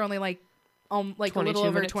shows are only like a little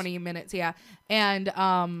over 20 minutes. Yeah. And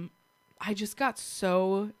I just got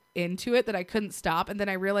so into it that I couldn't stop. And then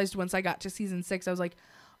I realized once I got to season 6, I was like,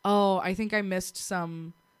 oh, I think I missed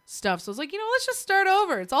some stuff. So I was like, let's just start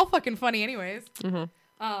over. It's all fucking funny anyways.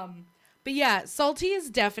 Mm-hmm. But yeah, salty is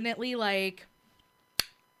definitely like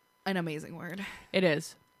an amazing word. It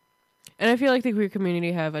is. And I feel like the queer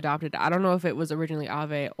community have adopted. I don't know if it was originally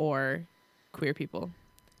Ave or queer people.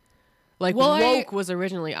 Like, woke was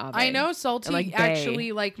originally Ave. I know salty and, like,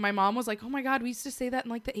 actually, like, my mom was like, oh my God, we used to say that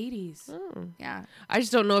in like the 80s. Oh. Yeah. I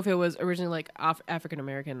just don't know if it was originally like African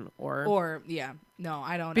American or yeah. No,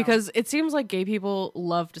 I don't know. because it seems like gay people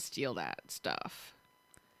love to steal that stuff.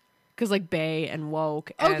 Because like bae and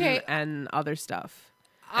woke and other stuff.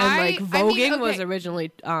 And like voguing was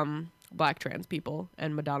originally black trans people,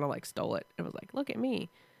 and Madonna like stole it. It was like, look at me.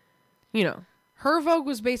 Her Vogue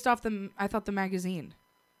was based off the magazine.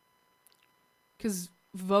 Because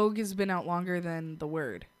Vogue has been out longer than the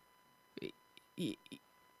word.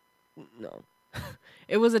 No.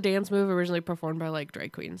 It was a dance move originally performed by like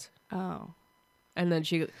drag queens. Oh. And then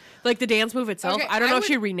she, like the dance move itself, Okay, I don't I know if would-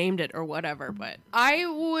 she renamed it or whatever, but I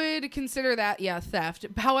would consider that, theft.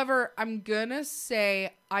 However, I'm gonna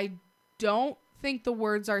say I don't think the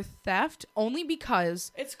words are theft, only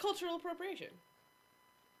because, it's cultural appropriation.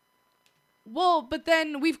 well, but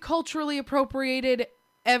then we've culturally appropriated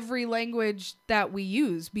every language that we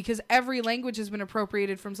use because every language has been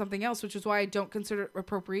appropriated from something else, which is why I don't consider it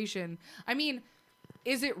appropriation. I mean,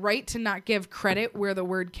 is it right to not give credit where the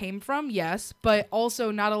word came from? Yes, but also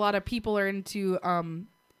not a lot of people are into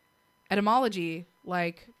etymology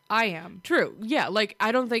like I am. True. Yeah. Like,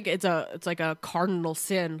 I don't think it's like a cardinal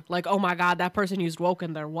sin. Like, oh my God, that person used woke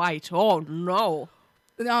and they're white. Oh no.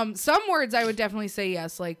 Some words I would definitely say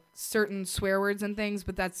yes, like certain swear words and things,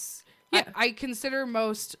 but that's Yeah. I consider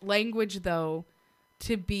most language though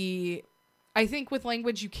to be, I think with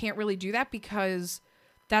language you can't really do that because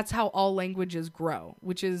that's how all languages grow,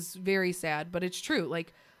 which is very sad, but it's true.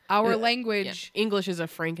 Like our language, Yeah. English is a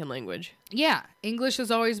Franken language. yeah, English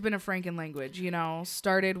has always been a Franken language, you know,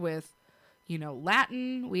 started with, you know,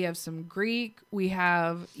 Latin, we have some Greek, we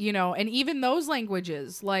have, you know, and even those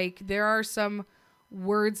languages, like there are some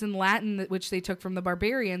words in Latin which they took from the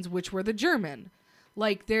barbarians, which were the German.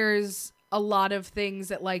 Like there's a lot of things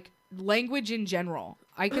that, like, language in general,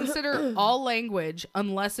 I consider all language,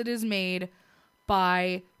 unless it is made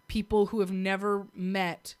by people who have never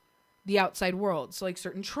met the outside world. So like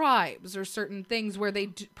certain tribes or certain things where they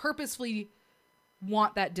purposefully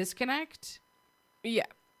want that disconnect. Yeah.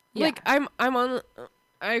 Yeah. Like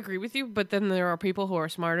I agree with you, but then there are people who are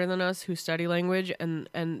smarter than us who study language and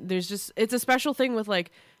there's just, it's a special thing with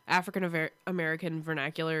like African American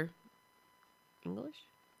vernacular English.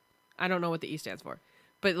 I don't know what the E stands for,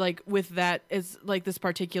 but like with that is like this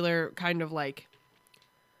particular kind of like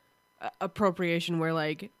appropriation where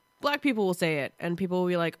like black people will say it and people will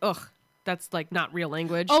be like, ugh, that's like not real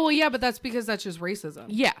language. Oh, well, yeah, but that's because that's just racism.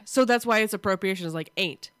 Yeah, so that's why its appropriation is like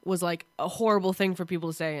ain't was like a horrible thing for people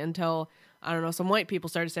to say until, I don't know, some white people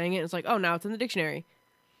started saying it. And it's like, oh, now it's in the dictionary.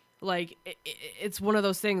 Like it's one of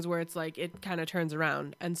those things where it's like it kind of turns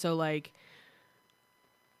around, and so like,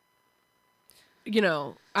 you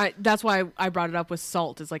know, that's why I brought it up with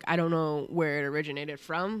salt. It's like I don't know where it originated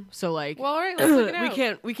from. So like, Well, all right, let's look it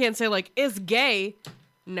out. we can't say like it's gay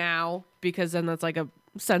now because then that's like a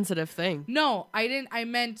sensitive thing. No, I didn't. I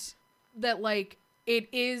meant that, like, it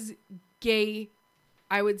is gay.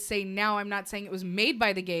 I would say now. I'm not saying it was made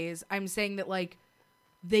by the gays. I'm saying that, like,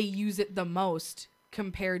 they use it the most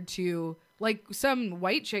compared to, like, some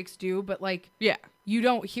white chicks do, but, like, Yeah. you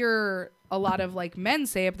don't hear a lot of, like, men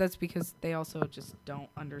say it, but that's because they also just don't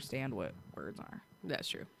understand what words are. That's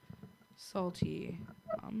true. Salty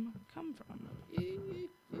come from.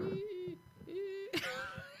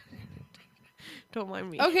 Don't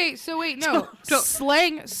mind me. Okay, so wait, no. Don't.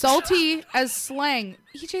 Slang, salty as slang.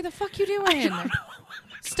 EJ, the fuck you doing?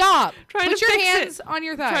 Stop. Trying Put to your fix hands it. on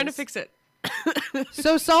your thighs. Trying to fix it.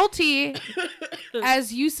 So salty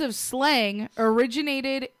as use of slang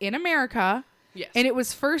originated in America, Yes. and it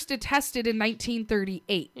was first attested in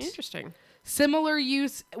 1938. Interesting. Similar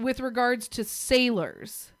use with regards to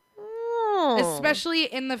sailors, Oh. especially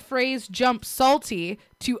in the phrase jump salty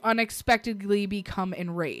to unexpectedly become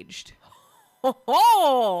enraged.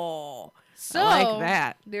 Oh. So I like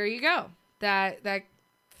that. There you go. That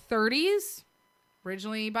 30s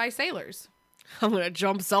originally by sailors. I'm gonna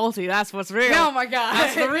jump salty. That's what's real. Oh my god.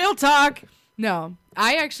 That's the real talk. No,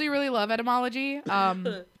 I actually really love etymology.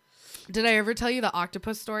 Did I ever tell you the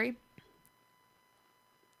octopus story?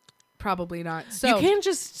 Probably not. So You can't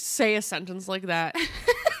just say a sentence like that.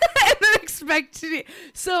 and then expect to.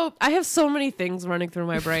 So I have so many things running through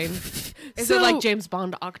my brain. Is So- it like James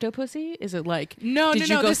Bond Octopussy? Is it like no, did no,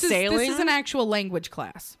 you no. go This sailing? is an actual language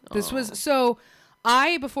class. This Oh. was so.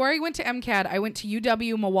 Before I went to MCAD, I went to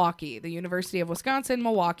UW Milwaukee, the University of Wisconsin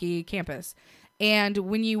Milwaukee campus. And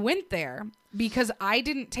when you went there, because I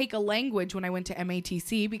didn't take a language when I went to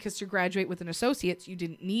MATC, because to graduate with an associate's, you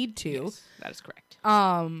didn't need to. Yes, that is correct.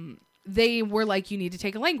 They were like, you need to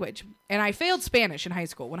take a language. And I failed Spanish in high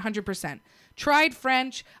school, 100%. Tried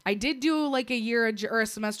French. I did do like a year or a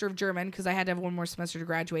semester of German because I had to have one more semester to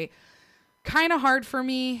graduate. Kind of hard for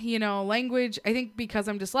me, you know, language. I think because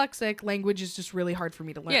I'm dyslexic, language is just really hard for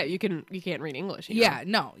me to learn. Yeah, you can't read English. you know? Yeah,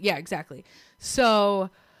 no. Yeah, exactly. So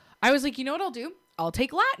I was like, you know what I'll do? I'll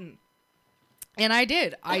take Latin. And I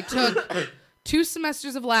did. I took 2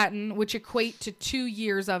 semesters of Latin, which equate to 2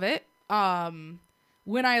 years of it.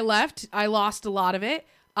 When I left, I lost a lot of it.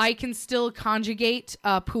 I can still conjugate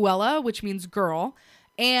puella, which means girl.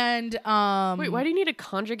 And Wait, why do you need to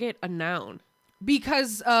conjugate a noun?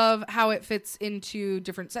 because of how it fits into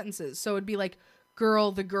different sentences. So it'd be like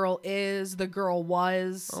girl, the girl is, the girl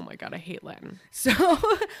was. Oh my god, I hate Latin. So,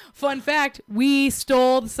 fun fact, we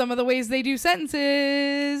stole some of the ways they do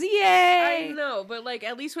sentences. Yay! I know, but like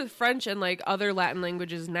at least with French and like other Latin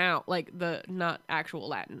languages now, like the not actual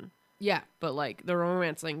Latin, Yeah. but like the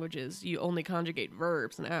Romance languages, you only conjugate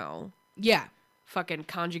verbs now. Yeah. Fucking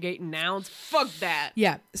conjugating nouns. Fuck that.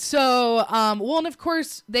 Yeah. So, well, and of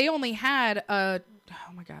course, they only had a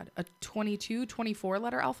 22, 24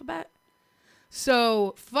 letter alphabet.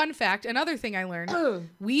 So, fun fact, another thing I learned,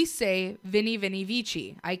 we say Vini, Vini,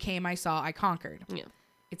 Vici. I came, I saw, I conquered. Yeah.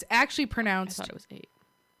 It's actually I pronounced, thought it was 8.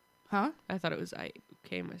 huh? I thought it was I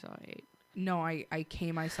came, I saw 8. No, I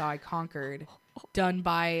came, I saw, I conquered. Done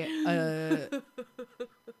by,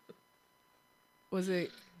 was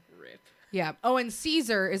it? Rip. Yeah. Oh, and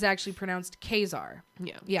Caesar is actually pronounced Kazar.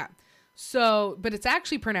 Yeah. Yeah. So, but it's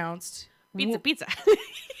actually pronounced Pizza.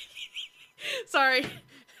 Sorry.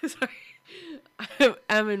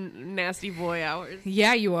 I'm in nasty boy hours.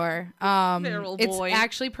 Yeah, you are. Feral It's boy.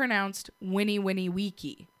 actually pronounced Winnie Winnie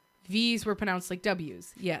Wiki. V's were pronounced like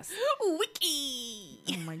W's. Yes. Wiki.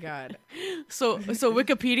 Oh my god. So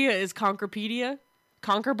Wikipedia is Conquerpedia?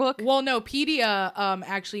 Conquer book? Well, no, pedia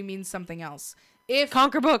actually means something else. If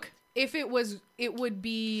Conquer book. it would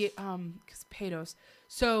be cuz pedos.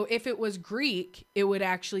 So if it was Greek, it would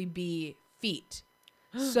actually be feet.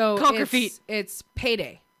 So Conquer it's, feet. It's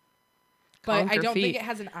payday. But Conquer I don't feet. think it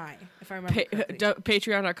has an I, if I remember correctly.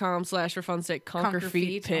 Patreon.com/for fun's sake conquer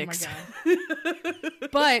feet pics. Oh my god.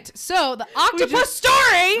 But so the octopus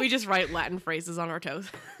story. We just write Latin phrases on our toes.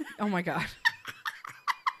 Oh my god.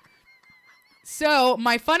 So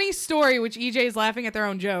my funny story, which EJ is laughing at their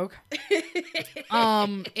own joke,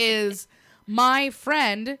 is my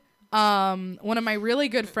friend, one of my really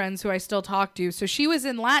good friends who I still talk to. So she was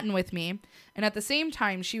in Latin with me, and at the same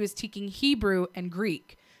time she was taking Hebrew and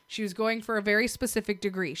Greek. She was going for a very specific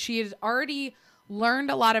degree. She had already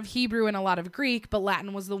learned a lot of Hebrew and a lot of Greek, but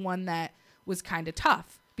Latin was the one that was kind of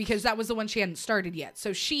tough because that was the one she hadn't started yet.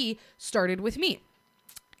 So she started with me.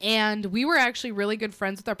 And we were actually really good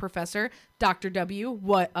friends with our professor, Dr. W.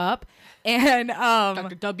 What up? And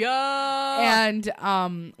Dr. W.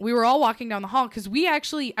 and we were all walking down the hall because we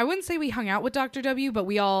actually, I wouldn't say we hung out with Dr. W, but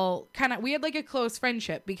we all we had like a close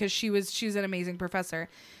friendship because she was an amazing professor.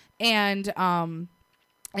 And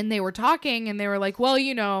they were talking and they were like, well,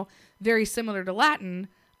 you know, very similar to Latin.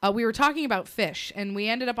 We were talking about fish and we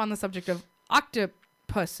ended up on the subject of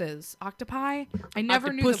octopuses. Octopi? I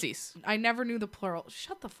never knew the plural.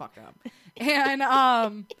 Shut the fuck up.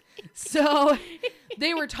 And so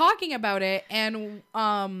they were talking about it and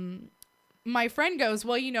my friend goes,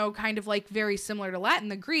 well, you know, kind of like very similar to Latin,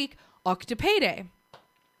 the Greek, octopede.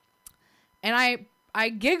 And I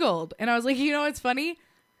giggled and I was like, you know what's funny?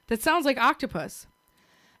 That sounds like octopus.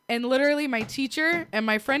 And literally my teacher and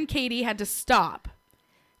my friend Katie had to stop.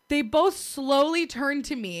 They both slowly turned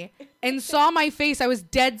to me and saw my face. I was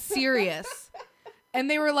dead serious. And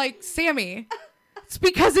they were like, Sammy, it's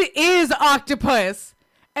because it is octopus.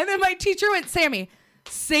 And then my teacher went, Sammy,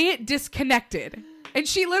 say it disconnected. And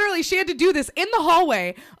she had to do this in the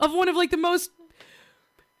hallway of one of like the most,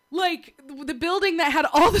 like the building that had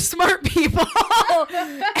all the smart people.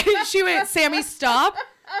 And she went, Sammy, stop.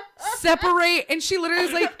 Separate. And she literally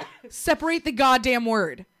was like, separate the goddamn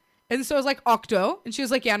word. And so I was like, octo. And she was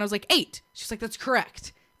like, yeah. And I was like, 8. She's like, that's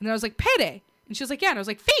correct. And then I was like, pede. And she was like, yeah. And I was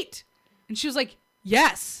like, feet. And she was like,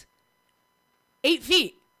 yes. 8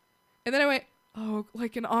 feet. And then I went, oh,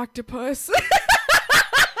 like an octopus.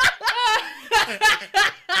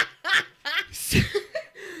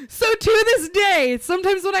 So to this day,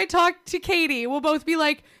 sometimes when I talk to Katie, we'll both be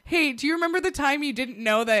like, hey, do you remember the time you didn't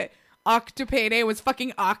know that octopede was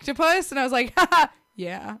fucking octopus? And I was like, haha,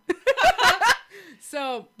 yeah.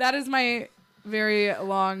 So that is my very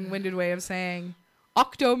long-winded way of saying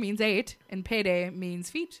octo means 8 and pede means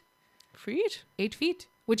feet. Feet? 8 feet,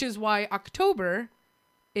 which is why October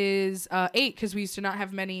is 8 because we used to not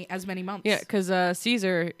have as many months. Yeah, because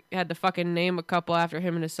Caesar had to fucking name a couple after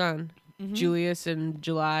him and his son. Mm-hmm. Julius and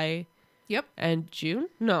July. Yep. And June?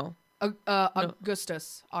 No.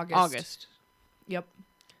 August. August. Yep.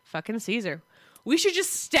 Fucking Caesar. We should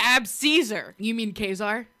just stab Caesar. You mean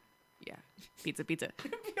Kazar? Yeah. Pizza.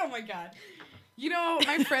 Oh my god. You know,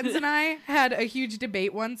 my friends and I had a huge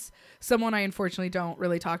debate once. Someone I unfortunately don't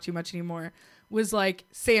really talk too much anymore was like,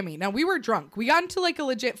 Sammy. Now, we were drunk. We got into like a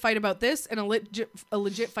legit fight about this and a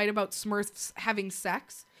legit fight about Smurfs having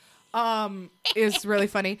sex. Is really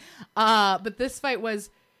funny. But this fight was,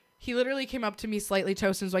 he literally came up to me slightly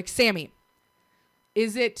toasted and was like, Sammy,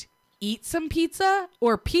 is it eat some pizza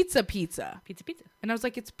or pizza? Pizza. And I was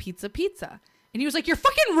like, it's pizza. And he was like, you're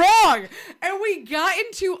fucking wrong. And we got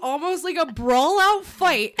into almost like a brawl out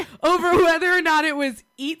fight over whether or not it was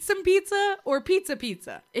eat some pizza or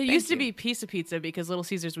pizza. It used to be piece of pizza because Little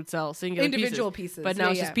Caesars would sell singular individual pieces. But now Yeah,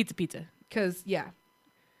 it's yeah. just pizza. Because, yeah.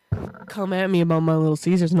 Come at me about my Little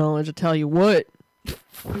Caesars knowledge. I'll tell you what.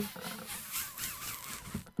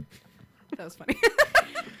 That was funny.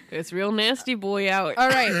 It's real nasty boy out. All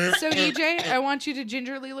right. So, EJ, I want you to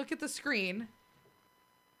gingerly look at the screen.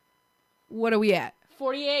 What are we at?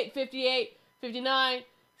 48, 58, 59,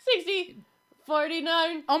 60,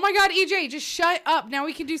 49. Oh my God, EJ, just shut up. Now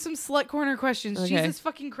we can do some slut corner questions. Okay. Jesus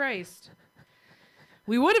fucking Christ.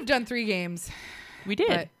 We would have done 3 games, We did.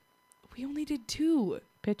 but we only did 2.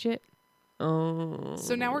 Pitch it. Oh.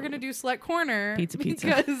 So now we're going to do slut corner. Pizza.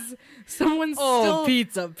 Because someone's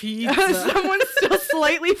pizza. someone's still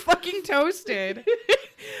slightly fucking toasted.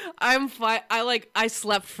 I'm fine. I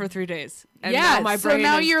slept for 3 days. And yeah, now my so brain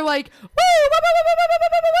now is- you're like, woo,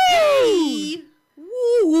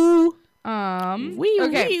 Woo. Wee,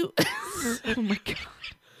 okay. wee. Oh my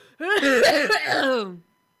God.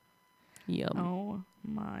 Yum. Oh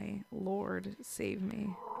my Lord, save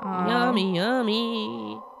me. Yummy,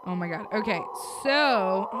 yummy. Oh my God. Okay,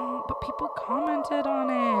 so, but people commented on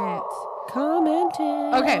it.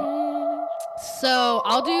 Commented. Okay. So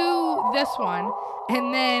I'll do this one,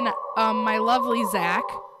 and then my lovely Zach.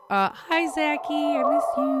 Hi Zachy, I miss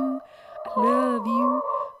you. I love you.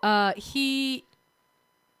 He,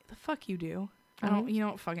 the fuck you do? I don't. You know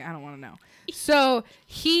what? Fucking, I don't want to know. So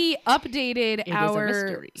he updated is a our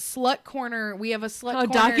mystery. slut corner. We have a slut corner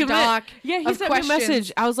Document. doc. Yeah, he of sent me a questions.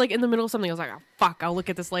 message. I was like in the middle of something. I was like, oh, fuck, I'll look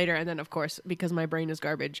at this later. And then, of course, because my brain is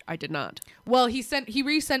garbage, I did not. Well, he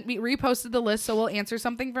reposted the list, so we'll answer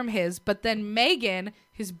something from his. But then Megan,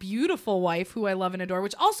 his beautiful wife, who I love and adore,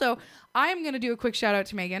 which also I am going to do a quick shout out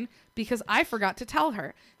to Megan because I forgot to tell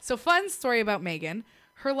her. So fun story about Megan.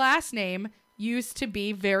 Her last name used to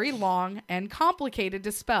be very long and complicated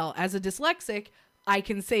to spell. As a dyslexic, I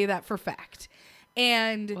can say that for fact.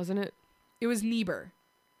 And Wasn't it? it was Niebuhr.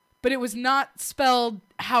 But it was not spelled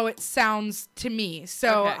how it sounds to me.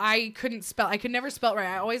 So Okay. I could never spell it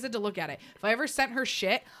right. I always had to look at it. If I ever sent her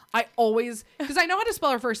shit, I always, because I know how to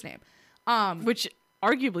spell her first name. Which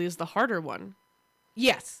arguably is the harder one.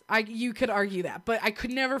 Yes, you could argue that, but I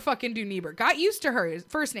could never fucking do Niebuhr. Got used to her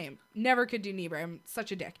first name. Never could do Niebuhr. I'm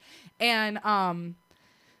such a dick. And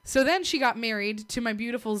so then she got married to my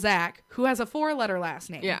beautiful Zach, who has a 4-letter last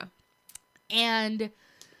name. Yeah. And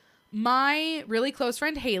my really close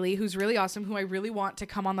friend Haley, who's really awesome, who I really want to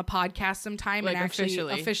come on the podcast sometime Like, and actually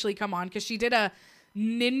officially. officially come on, because she did a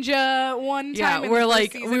ninja one Yeah, time. in we're the first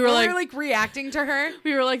like- season we were where like- reacting to her.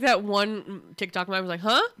 We were like that one TikTok mom was like,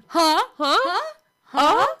 huh? Huh? Huh?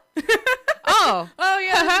 Huh? Oh. Oh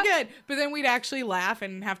yeah, that's good. But then we'd actually laugh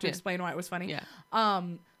and have to explain why it was funny. Yeah.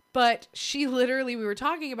 But she literally, we were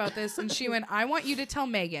talking about this, and she went, I want you to tell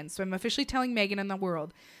Megan, so I'm officially telling Megan in the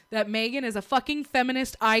world, that Megan is a fucking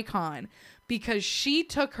feminist icon because she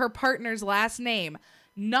took her partner's last name,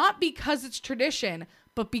 not because it's tradition,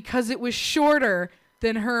 but because it was shorter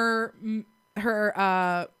than her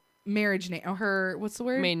marriage name, or her, what's the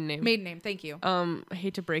word? Maiden name. Maiden name, thank you. I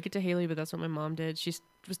hate to break it to Haley, but that's what my mom did. She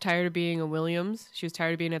was tired of being a Williams. She was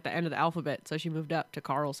tired of being at the end of the alphabet, so she moved up to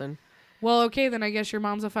Carlson. Well, okay, then I guess your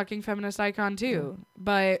mom's a fucking feminist icon too.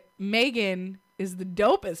 But Megan is the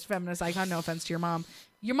dopest feminist icon. No offense to your mom.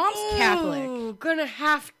 Your mom's Catholic. Ooh, gonna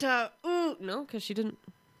have to. Ooh, no, because she didn't.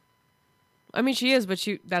 I mean, she is, but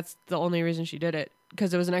that's the only reason she did it.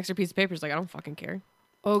 Because it was an extra piece of paper. It's like, I don't fucking care.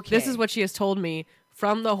 Okay. This is what she has told me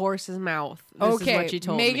from the horse's mouth. This is what she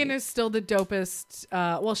told Megan me. is still the dopest.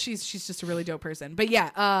 Well, she's just a really dope person. But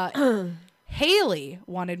yeah, Haley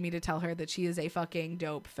wanted me to tell her that she is a fucking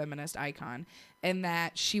dope feminist icon and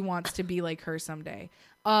that she wants to be like her someday.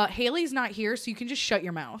 Haley's not here, so you can just shut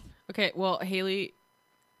your mouth. Okay, well, Haley,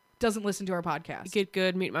 Doesn't listen to our podcast. get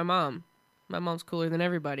good, meet my mom. My mom's cooler than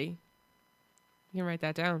everybody. You can write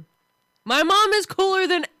that down. My mom is cooler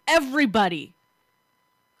than everybody.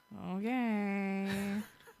 Okay.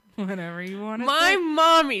 Whatever you want to My say.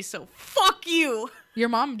 mommy, so fuck you. Your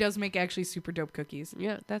mom does make actually super dope cookies.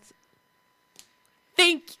 Yeah, that's...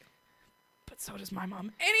 Thank you. But so does my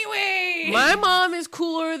mom. Anyway. My mom is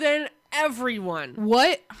cooler than everyone.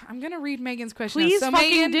 What? I'm going to read Megan's question. Please So fucking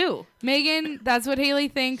Megan, do. Megan, that's what Haley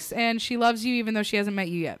thinks, and she loves you even though she hasn't met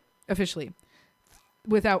you yet, officially.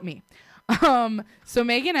 Without me. So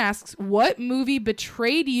Megan asks, what movie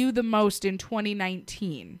betrayed you the most in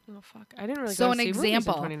 2019? Oh, fuck. I didn't really So go an see movies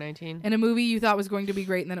example. in 2019. And a movie you thought was going to be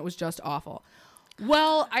great and then it was just awful.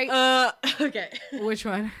 Well, Okay. which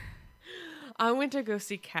one? I went to go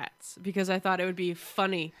see Cats because I thought it would be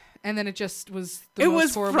funny. And then it just was the It most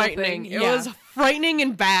was horrible frightening. thing. It Yeah. was frightening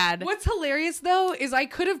and bad. What's hilarious though is I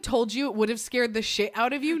could have told you it would have scared the shit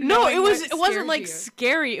out of you. No, knowing it what wasn't scared like you.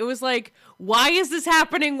 scary. It was like, why is this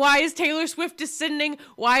happening? Why is Taylor Swift descending?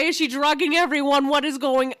 Why is she drugging everyone? What is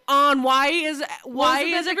going on? Why is that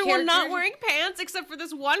the everyone not character? wearing pants except for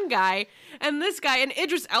this one guy and this guy? And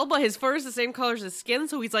Idris Elba, his fur is the same color as his skin,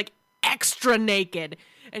 so he's like extra naked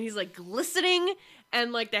and he's like glistening.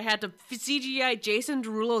 And like they had to CGI Jason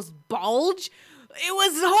Derulo's bulge. It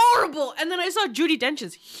was horrible. And then I saw Judi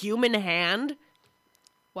Dench's human hand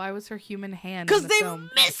Why was her human hand? because in the they film?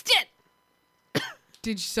 missed it.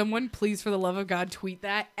 Did someone please, for the love of God, tweet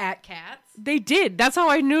that at Cats? They did. That's how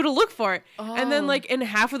I knew to look for it. And then Oh. like in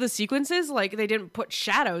half of the sequences, like they didn't put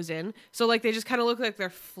shadows in, so like they just kind of look like they're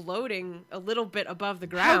floating a little bit above the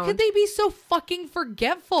ground. How could they be so fucking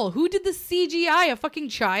forgetful? Who did the CGI? A fucking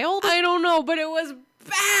child? I don't know, but it was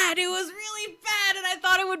bad. It was really bad, and I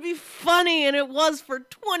thought it would be funny, and it was for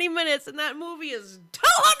 20 minutes, and that movie is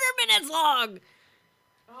 200 minutes long.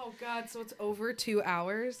 Oh God! So it's over 2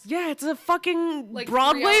 hours. Yeah, it's a fucking Like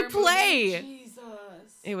Broadway 3-hour movie? play. Jesus.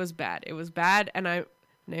 It was bad. It was bad, and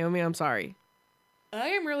Naomi, I'm sorry. I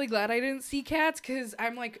am really glad I didn't see Cats because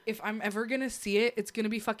I'm like, if I'm ever gonna see it, it's gonna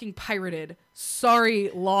be fucking pirated. Sorry,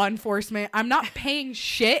 law enforcement. I'm not paying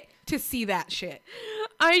shit to see that shit.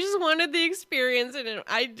 I just wanted the experience, and it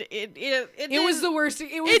It was the worst.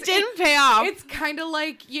 It didn't pay off. It's kind of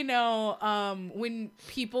like, when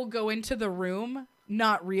people go into the room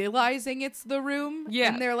not realizing it's the room.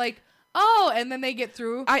 Yeah. And they're like, oh, and then they get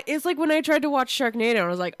through. It's like when I tried to watch Sharknado, and I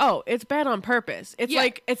was like, oh, it's bad on purpose. It's Yeah.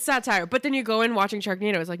 like, it's satire. But then you go in watching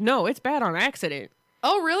Sharknado, it's like, no, it's bad on accident.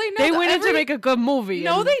 Oh, really? No, They went in to make a good movie.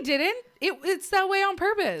 No, and- they didn't. It's that way on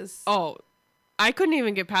purpose. Oh, I couldn't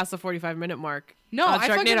even get past the 45-minute mark. No, on I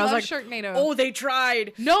fucking I was love like, Sharknado. oh, they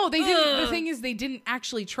tried. No, they didn't. The Ugh. thing is, they didn't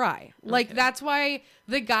actually try. Like, that's why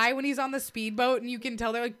the guy, when he's on the speedboat and you can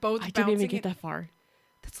tell they're like both I bouncing. didn't even get it- that far.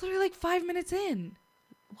 That's literally like 5 minutes in.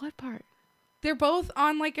 What part? They're both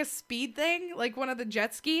on like a speed thing, like one of the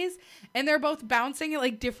jet skis, and they're both bouncing at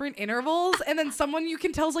like different intervals. And then someone you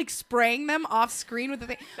can tell is like spraying them off screen with the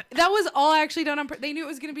thing. That was all actually done on. They knew it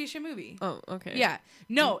was gonna be a shit movie. Oh, okay. Yeah,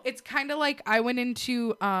 no, it's kind of like I went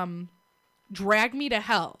into Drag Me to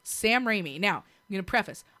Hell, Sam Raimi. Now I'm gonna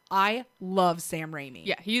preface: I love Sam Raimi.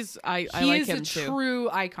 Yeah, I he like is him a too. true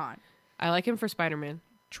icon. I like him for Spider-Man.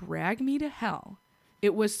 Drag Me to Hell.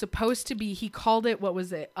 It was supposed to be. He called it. What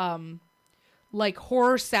was it? Like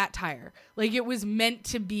horror satire. Like it was meant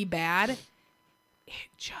to be bad. It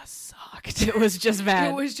just sucked. It was just bad.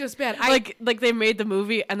 It was just bad. like they made the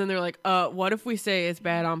movie and then they're like, what if we say it's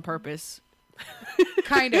bad on purpose?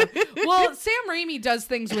 Kind of. Well, Sam Raimi does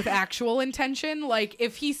things with actual intention. Like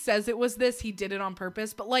if he says it was this, he did it on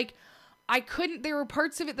purpose. But like there were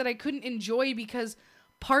parts of it that I couldn't enjoy because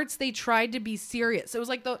parts they tried to be serious. It was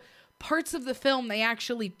like the parts of the film they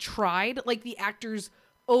actually tried, like the actors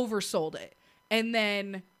oversold it. And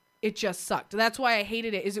then it just sucked. That's why I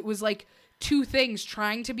hated it. It was like two things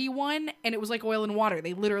trying to be one, and it was like oil and water.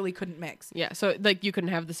 They literally couldn't mix. Yeah, so like you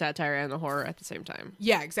couldn't have the satire and the horror at the same time.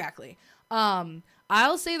 Yeah, exactly.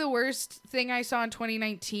 I'll say the worst thing I saw in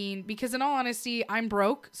 2019, because in all honesty, I'm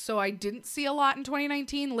broke, so I didn't see a lot in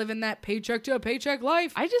 2019, living that paycheck to paycheck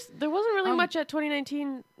life. There wasn't really much at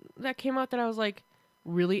 2019 that came out that I was like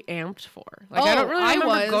really amped for. Like I don't really I remember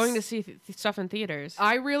was. going to see stuff in theaters.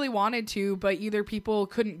 I really wanted to, but either people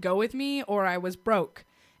couldn't go with me or I was broke.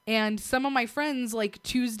 And some of my friends, like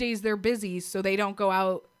Tuesdays, they're busy, so they don't go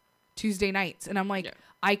out Tuesday nights. And I'm like, Yeah.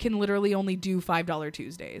 I can literally only do $5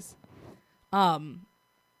 Tuesdays.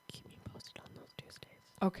 Keep me posted on those Tuesdays.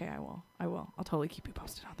 Okay, I will. I'll totally keep you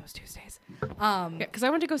posted on those Tuesdays. Yeah, because I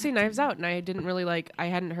went to go see Knives Out and I didn't really I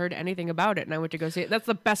hadn't heard anything about it, and I went to go see it. That's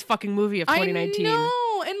the best fucking movie of 2019. I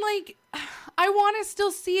know, and like, I want to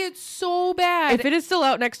still see it so bad. If it is still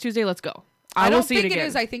out next Tuesday, let's go. I will don't see think it again. it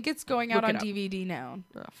is. I think it's going out Look on it up. DVD now.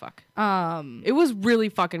 Oh fuck. Um, It was really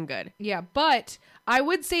fucking good. yeah, but I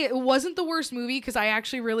would say it wasn't the worst movie because I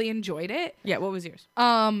actually really enjoyed it. Yeah, what was yours?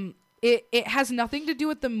 It has nothing to do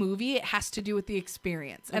with the movie. It has to do with the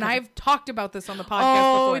experience. And Okay. I've talked about this on the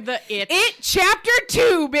podcast before. It Chapter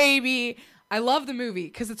 2, baby. I love the movie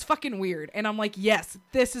because it's fucking weird. And I'm like, yes,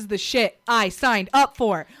 this is the shit I signed up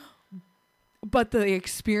for. But the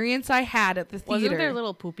experience I had at the theater. Wasn't there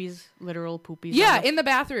little poopies, literal poopies? Yeah, on the- in the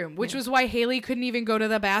bathroom, which was why Haley couldn't even go to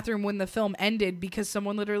the bathroom when the film ended because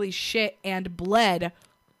someone literally shit and bled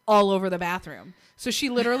all over the bathroom. So she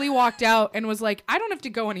literally walked out and was like, I don't have to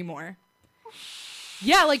go anymore.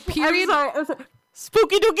 Yeah, like period.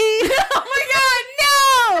 Spooky dookie. Oh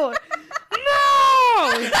my god, no!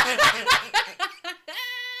 gross.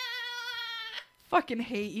 Fucking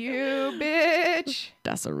hate you, bitch.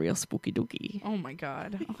 That's a real spooky dookie. Oh my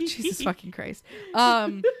god. Oh, Jesus fucking Christ.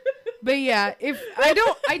 But yeah, if I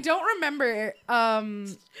don't remember.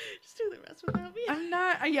 Just do the rest without me.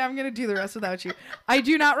 I'm gonna do the rest without you. I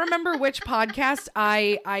do not remember which podcast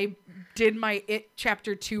I did my It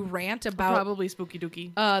Chapter 2 rant about. Probably spooky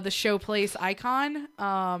dookie. The show place icon.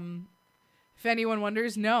 If anyone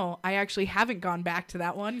wonders, no, I actually haven't gone back to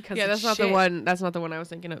that one because That's not the one. That's not the one I was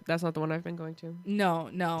thinking of. That's not the one I've been going to.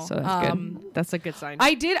 No. So that's good. That's a good sign.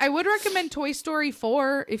 I would recommend Toy Story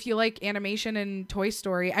 4 if you like animation and Toy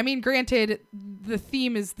Story. I mean, granted, the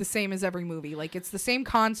theme is the same as every movie. Like, it's the same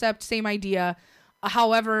concept, same idea.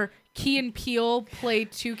 However, Key and Peele play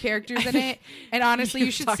two characters in it, and honestly,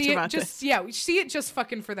 you should see it. We see it just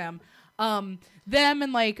fucking for them. Them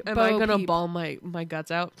and like. Am I gonna bawl my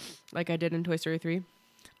guts out like I did in Toy Story 3?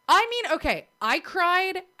 I mean, okay, I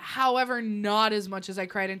cried, however, not as much as I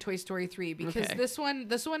cried in Toy Story 3 because this one,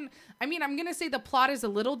 I mean, I'm going to say the plot is a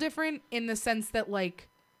little different in the sense that like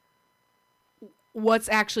what's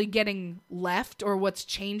actually getting left or what's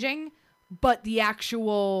changing, but the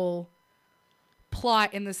actual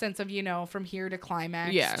plot in the sense of, you know, from here to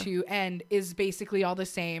climax to end is basically all the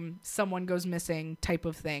same. Someone goes missing type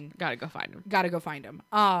of thing. Gotta go find him.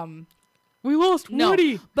 We lost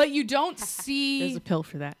Woody. But you don't see... There's a pill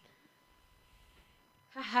for that.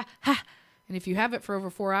 And if you have it for over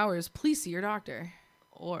 4 hours, please see your doctor.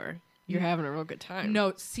 Or you're having a real good time.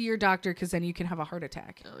 No, see your doctor because then you can have a heart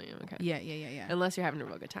attack. Oh, yeah, okay. Yeah. Unless you're having a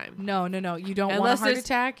real good time. No. You don't want a heart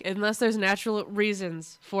attack. Unless there's natural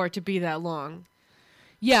reasons for it to be that long.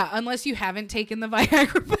 Yeah, unless you haven't taken the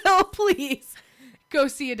Viagra pill, please go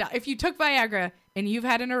see a doctor. If you took Viagra and you've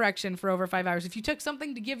had an erection for over 5 hours, if you took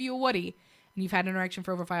something to give you a Woody and you've had an erection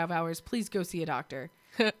for over 5 hours, please go see a doctor.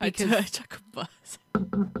 I took a bus.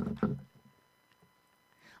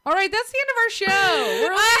 All right, that's the end of our show.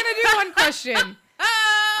 We're only going to do one question.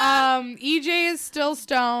 EJ is still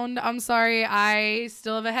stoned. I'm sorry. I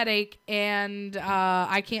still have a headache, and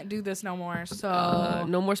I can't do this no more. So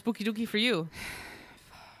no more spooky dookie for you.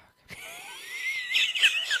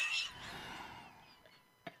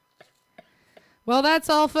 Well, that's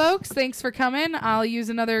all, folks. Thanks for coming. I'll use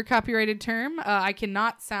another copyrighted term. I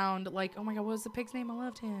cannot sound like, oh my God, what was the pig's name? I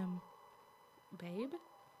loved him. Babe?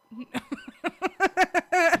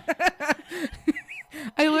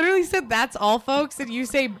 I literally said that's all, folks, and you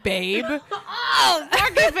say babe. Oh,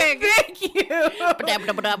 pig. Thank you.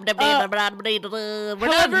 However,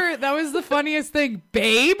 that was the funniest thing.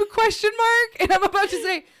 Babe? ? And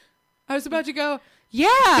I was about to go,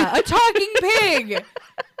 yeah, a talking pig.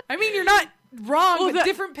 I mean, you're not wrong, but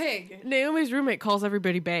different pig. Naomi's roommate calls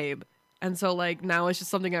everybody babe. And so, like, now it's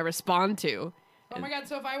just something I respond to. Oh my God,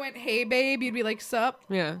 so if I went, hey, babe, you'd be like, sup?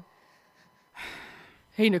 Yeah.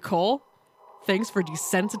 Hey, Nicole. Thanks for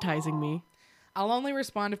desensitizing me. I'll only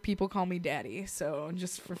respond if people call me daddy. So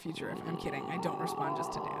just for future, I'm kidding. I don't respond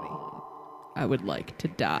just to daddy. I would like to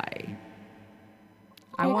die.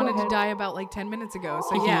 I wanted to die about like 10 minutes ago.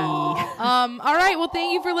 So yeah. All right. Well,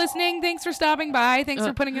 thank you for listening. Thanks for stopping by. Thanks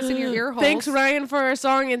for putting us in your ear holes. Thanks, Ryan, for our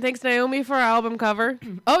song, and thanks, Naomi, for our album cover.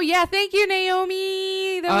 Oh, yeah. Thank you,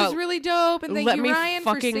 Naomi. That was really dope. And thank you, Ryan,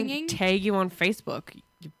 for singing. Let me tag you on Facebook,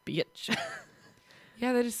 you bitch.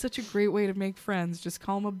 Yeah, that is such a great way to make friends. Just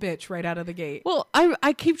call him a bitch right out of the gate. Well,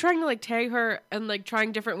 I keep trying to like tag her and like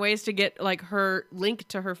trying different ways to get like her link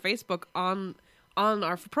to her Facebook on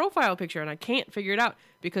our profile picture, and I can't figure it out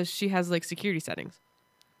because she has like security settings.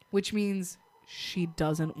 Which means she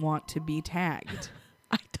doesn't want to be tagged.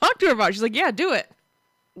 I talked to her about it. She's like, yeah, do it.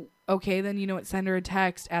 Okay, then you know what? Send her a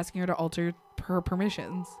text asking her to alter her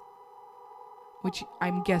permissions. Which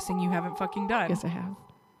I'm guessing you haven't fucking done. Yes, I have.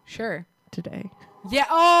 Sure. Today. Yeah.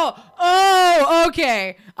 Oh,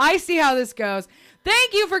 okay. I see how this goes.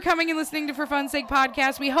 Thank you for coming and listening to For Fun's Sake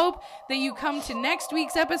podcast. We hope that you come to next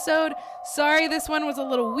week's episode. Sorry, this one was a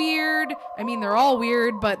little weird. I mean, they're all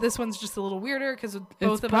weird, but this one's just a little weirder because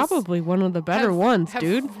both of us probably one of the better ones,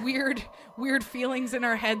 dude. Weird feelings in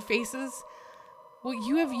our head faces. Well,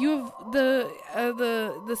 you have the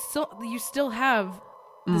you still have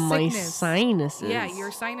the my sickness. sinuses. Yeah,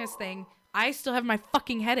 your sinus thing. I still have my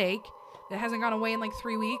fucking headache that hasn't gone away in like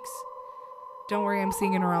 3 weeks. Don't worry, I'm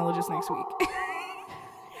seeing a neurologist next week.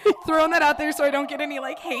 Throwing that out there so I don't get any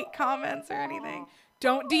like hate comments or anything.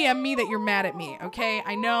 Don't DM me that you're mad at me, okay?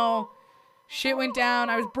 I know shit went down.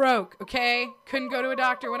 I was broke, okay? Couldn't go to a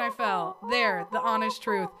doctor when I fell. There, the honest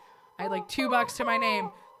truth. I had like $2 to my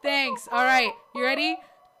name. Thanks. All right, you ready?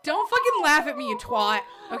 Don't fucking laugh at me, you twat.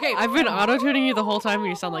 Okay. I've been auto-tuning you the whole time and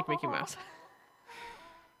you sound like Mickey Mouse.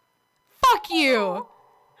 Fuck you.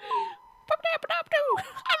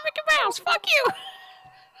 I'm Mickey Mouse. Fuck you.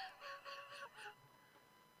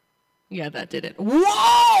 Yeah, that did it.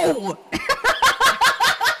 Whoa!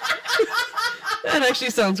 That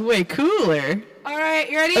actually sounds way cooler. All right,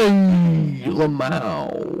 you ready?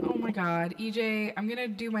 Lamau. Oh my God, EJ, I'm gonna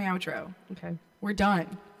do my outro. Okay. We're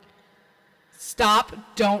done. Stop.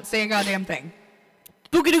 Don't say a goddamn thing.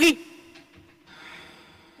 Dookie dookie.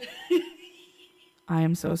 I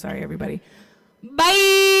am so sorry, everybody. Bye.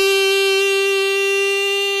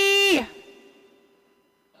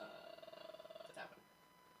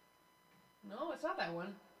 No, it's not that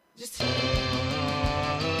one. Just.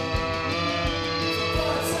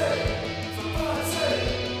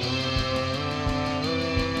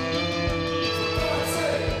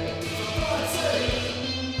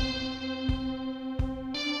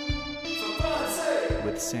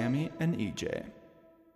 With Sammy and EJ.